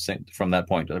from that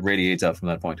point. It radiates out from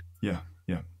that point. Yeah.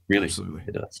 Really, absolutely,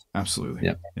 it does.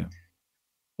 Absolutely. Yeah.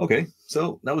 Okay,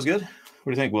 so that was good. What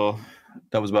do you think? Well,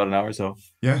 that was about an hour, so.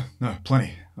 Yeah, no,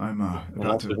 plenty. I'm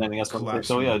about to anything else. collapse.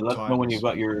 So let us know when you've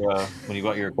got your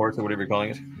course or whatever you're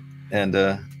calling it, and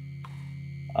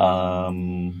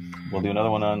we'll do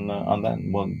another one on that.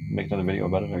 And we'll make another video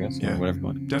about it, I guess. Yeah, or whatever you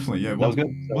want. Definitely. Yeah, that was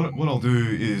good. So. What I'll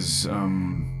do is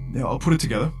I'll put it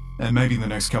together. And maybe in the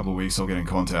next couple of weeks, I'll get in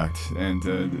contact. And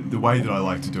the way that I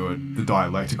like to do it, the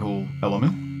dialectical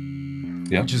element,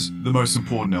 which is the most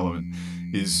important element,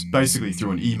 is basically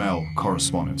through an email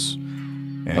correspondence.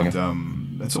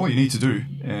 And that's all you need to do.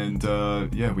 And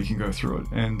we can go through it.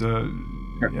 And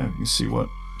you can see what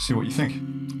you think.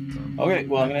 Okay,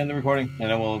 well, I'm going to end the recording, and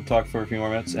then we'll talk for a few more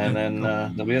minutes, and then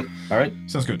that'll be it. All right?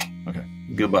 Sounds good. Okay.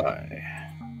 Goodbye.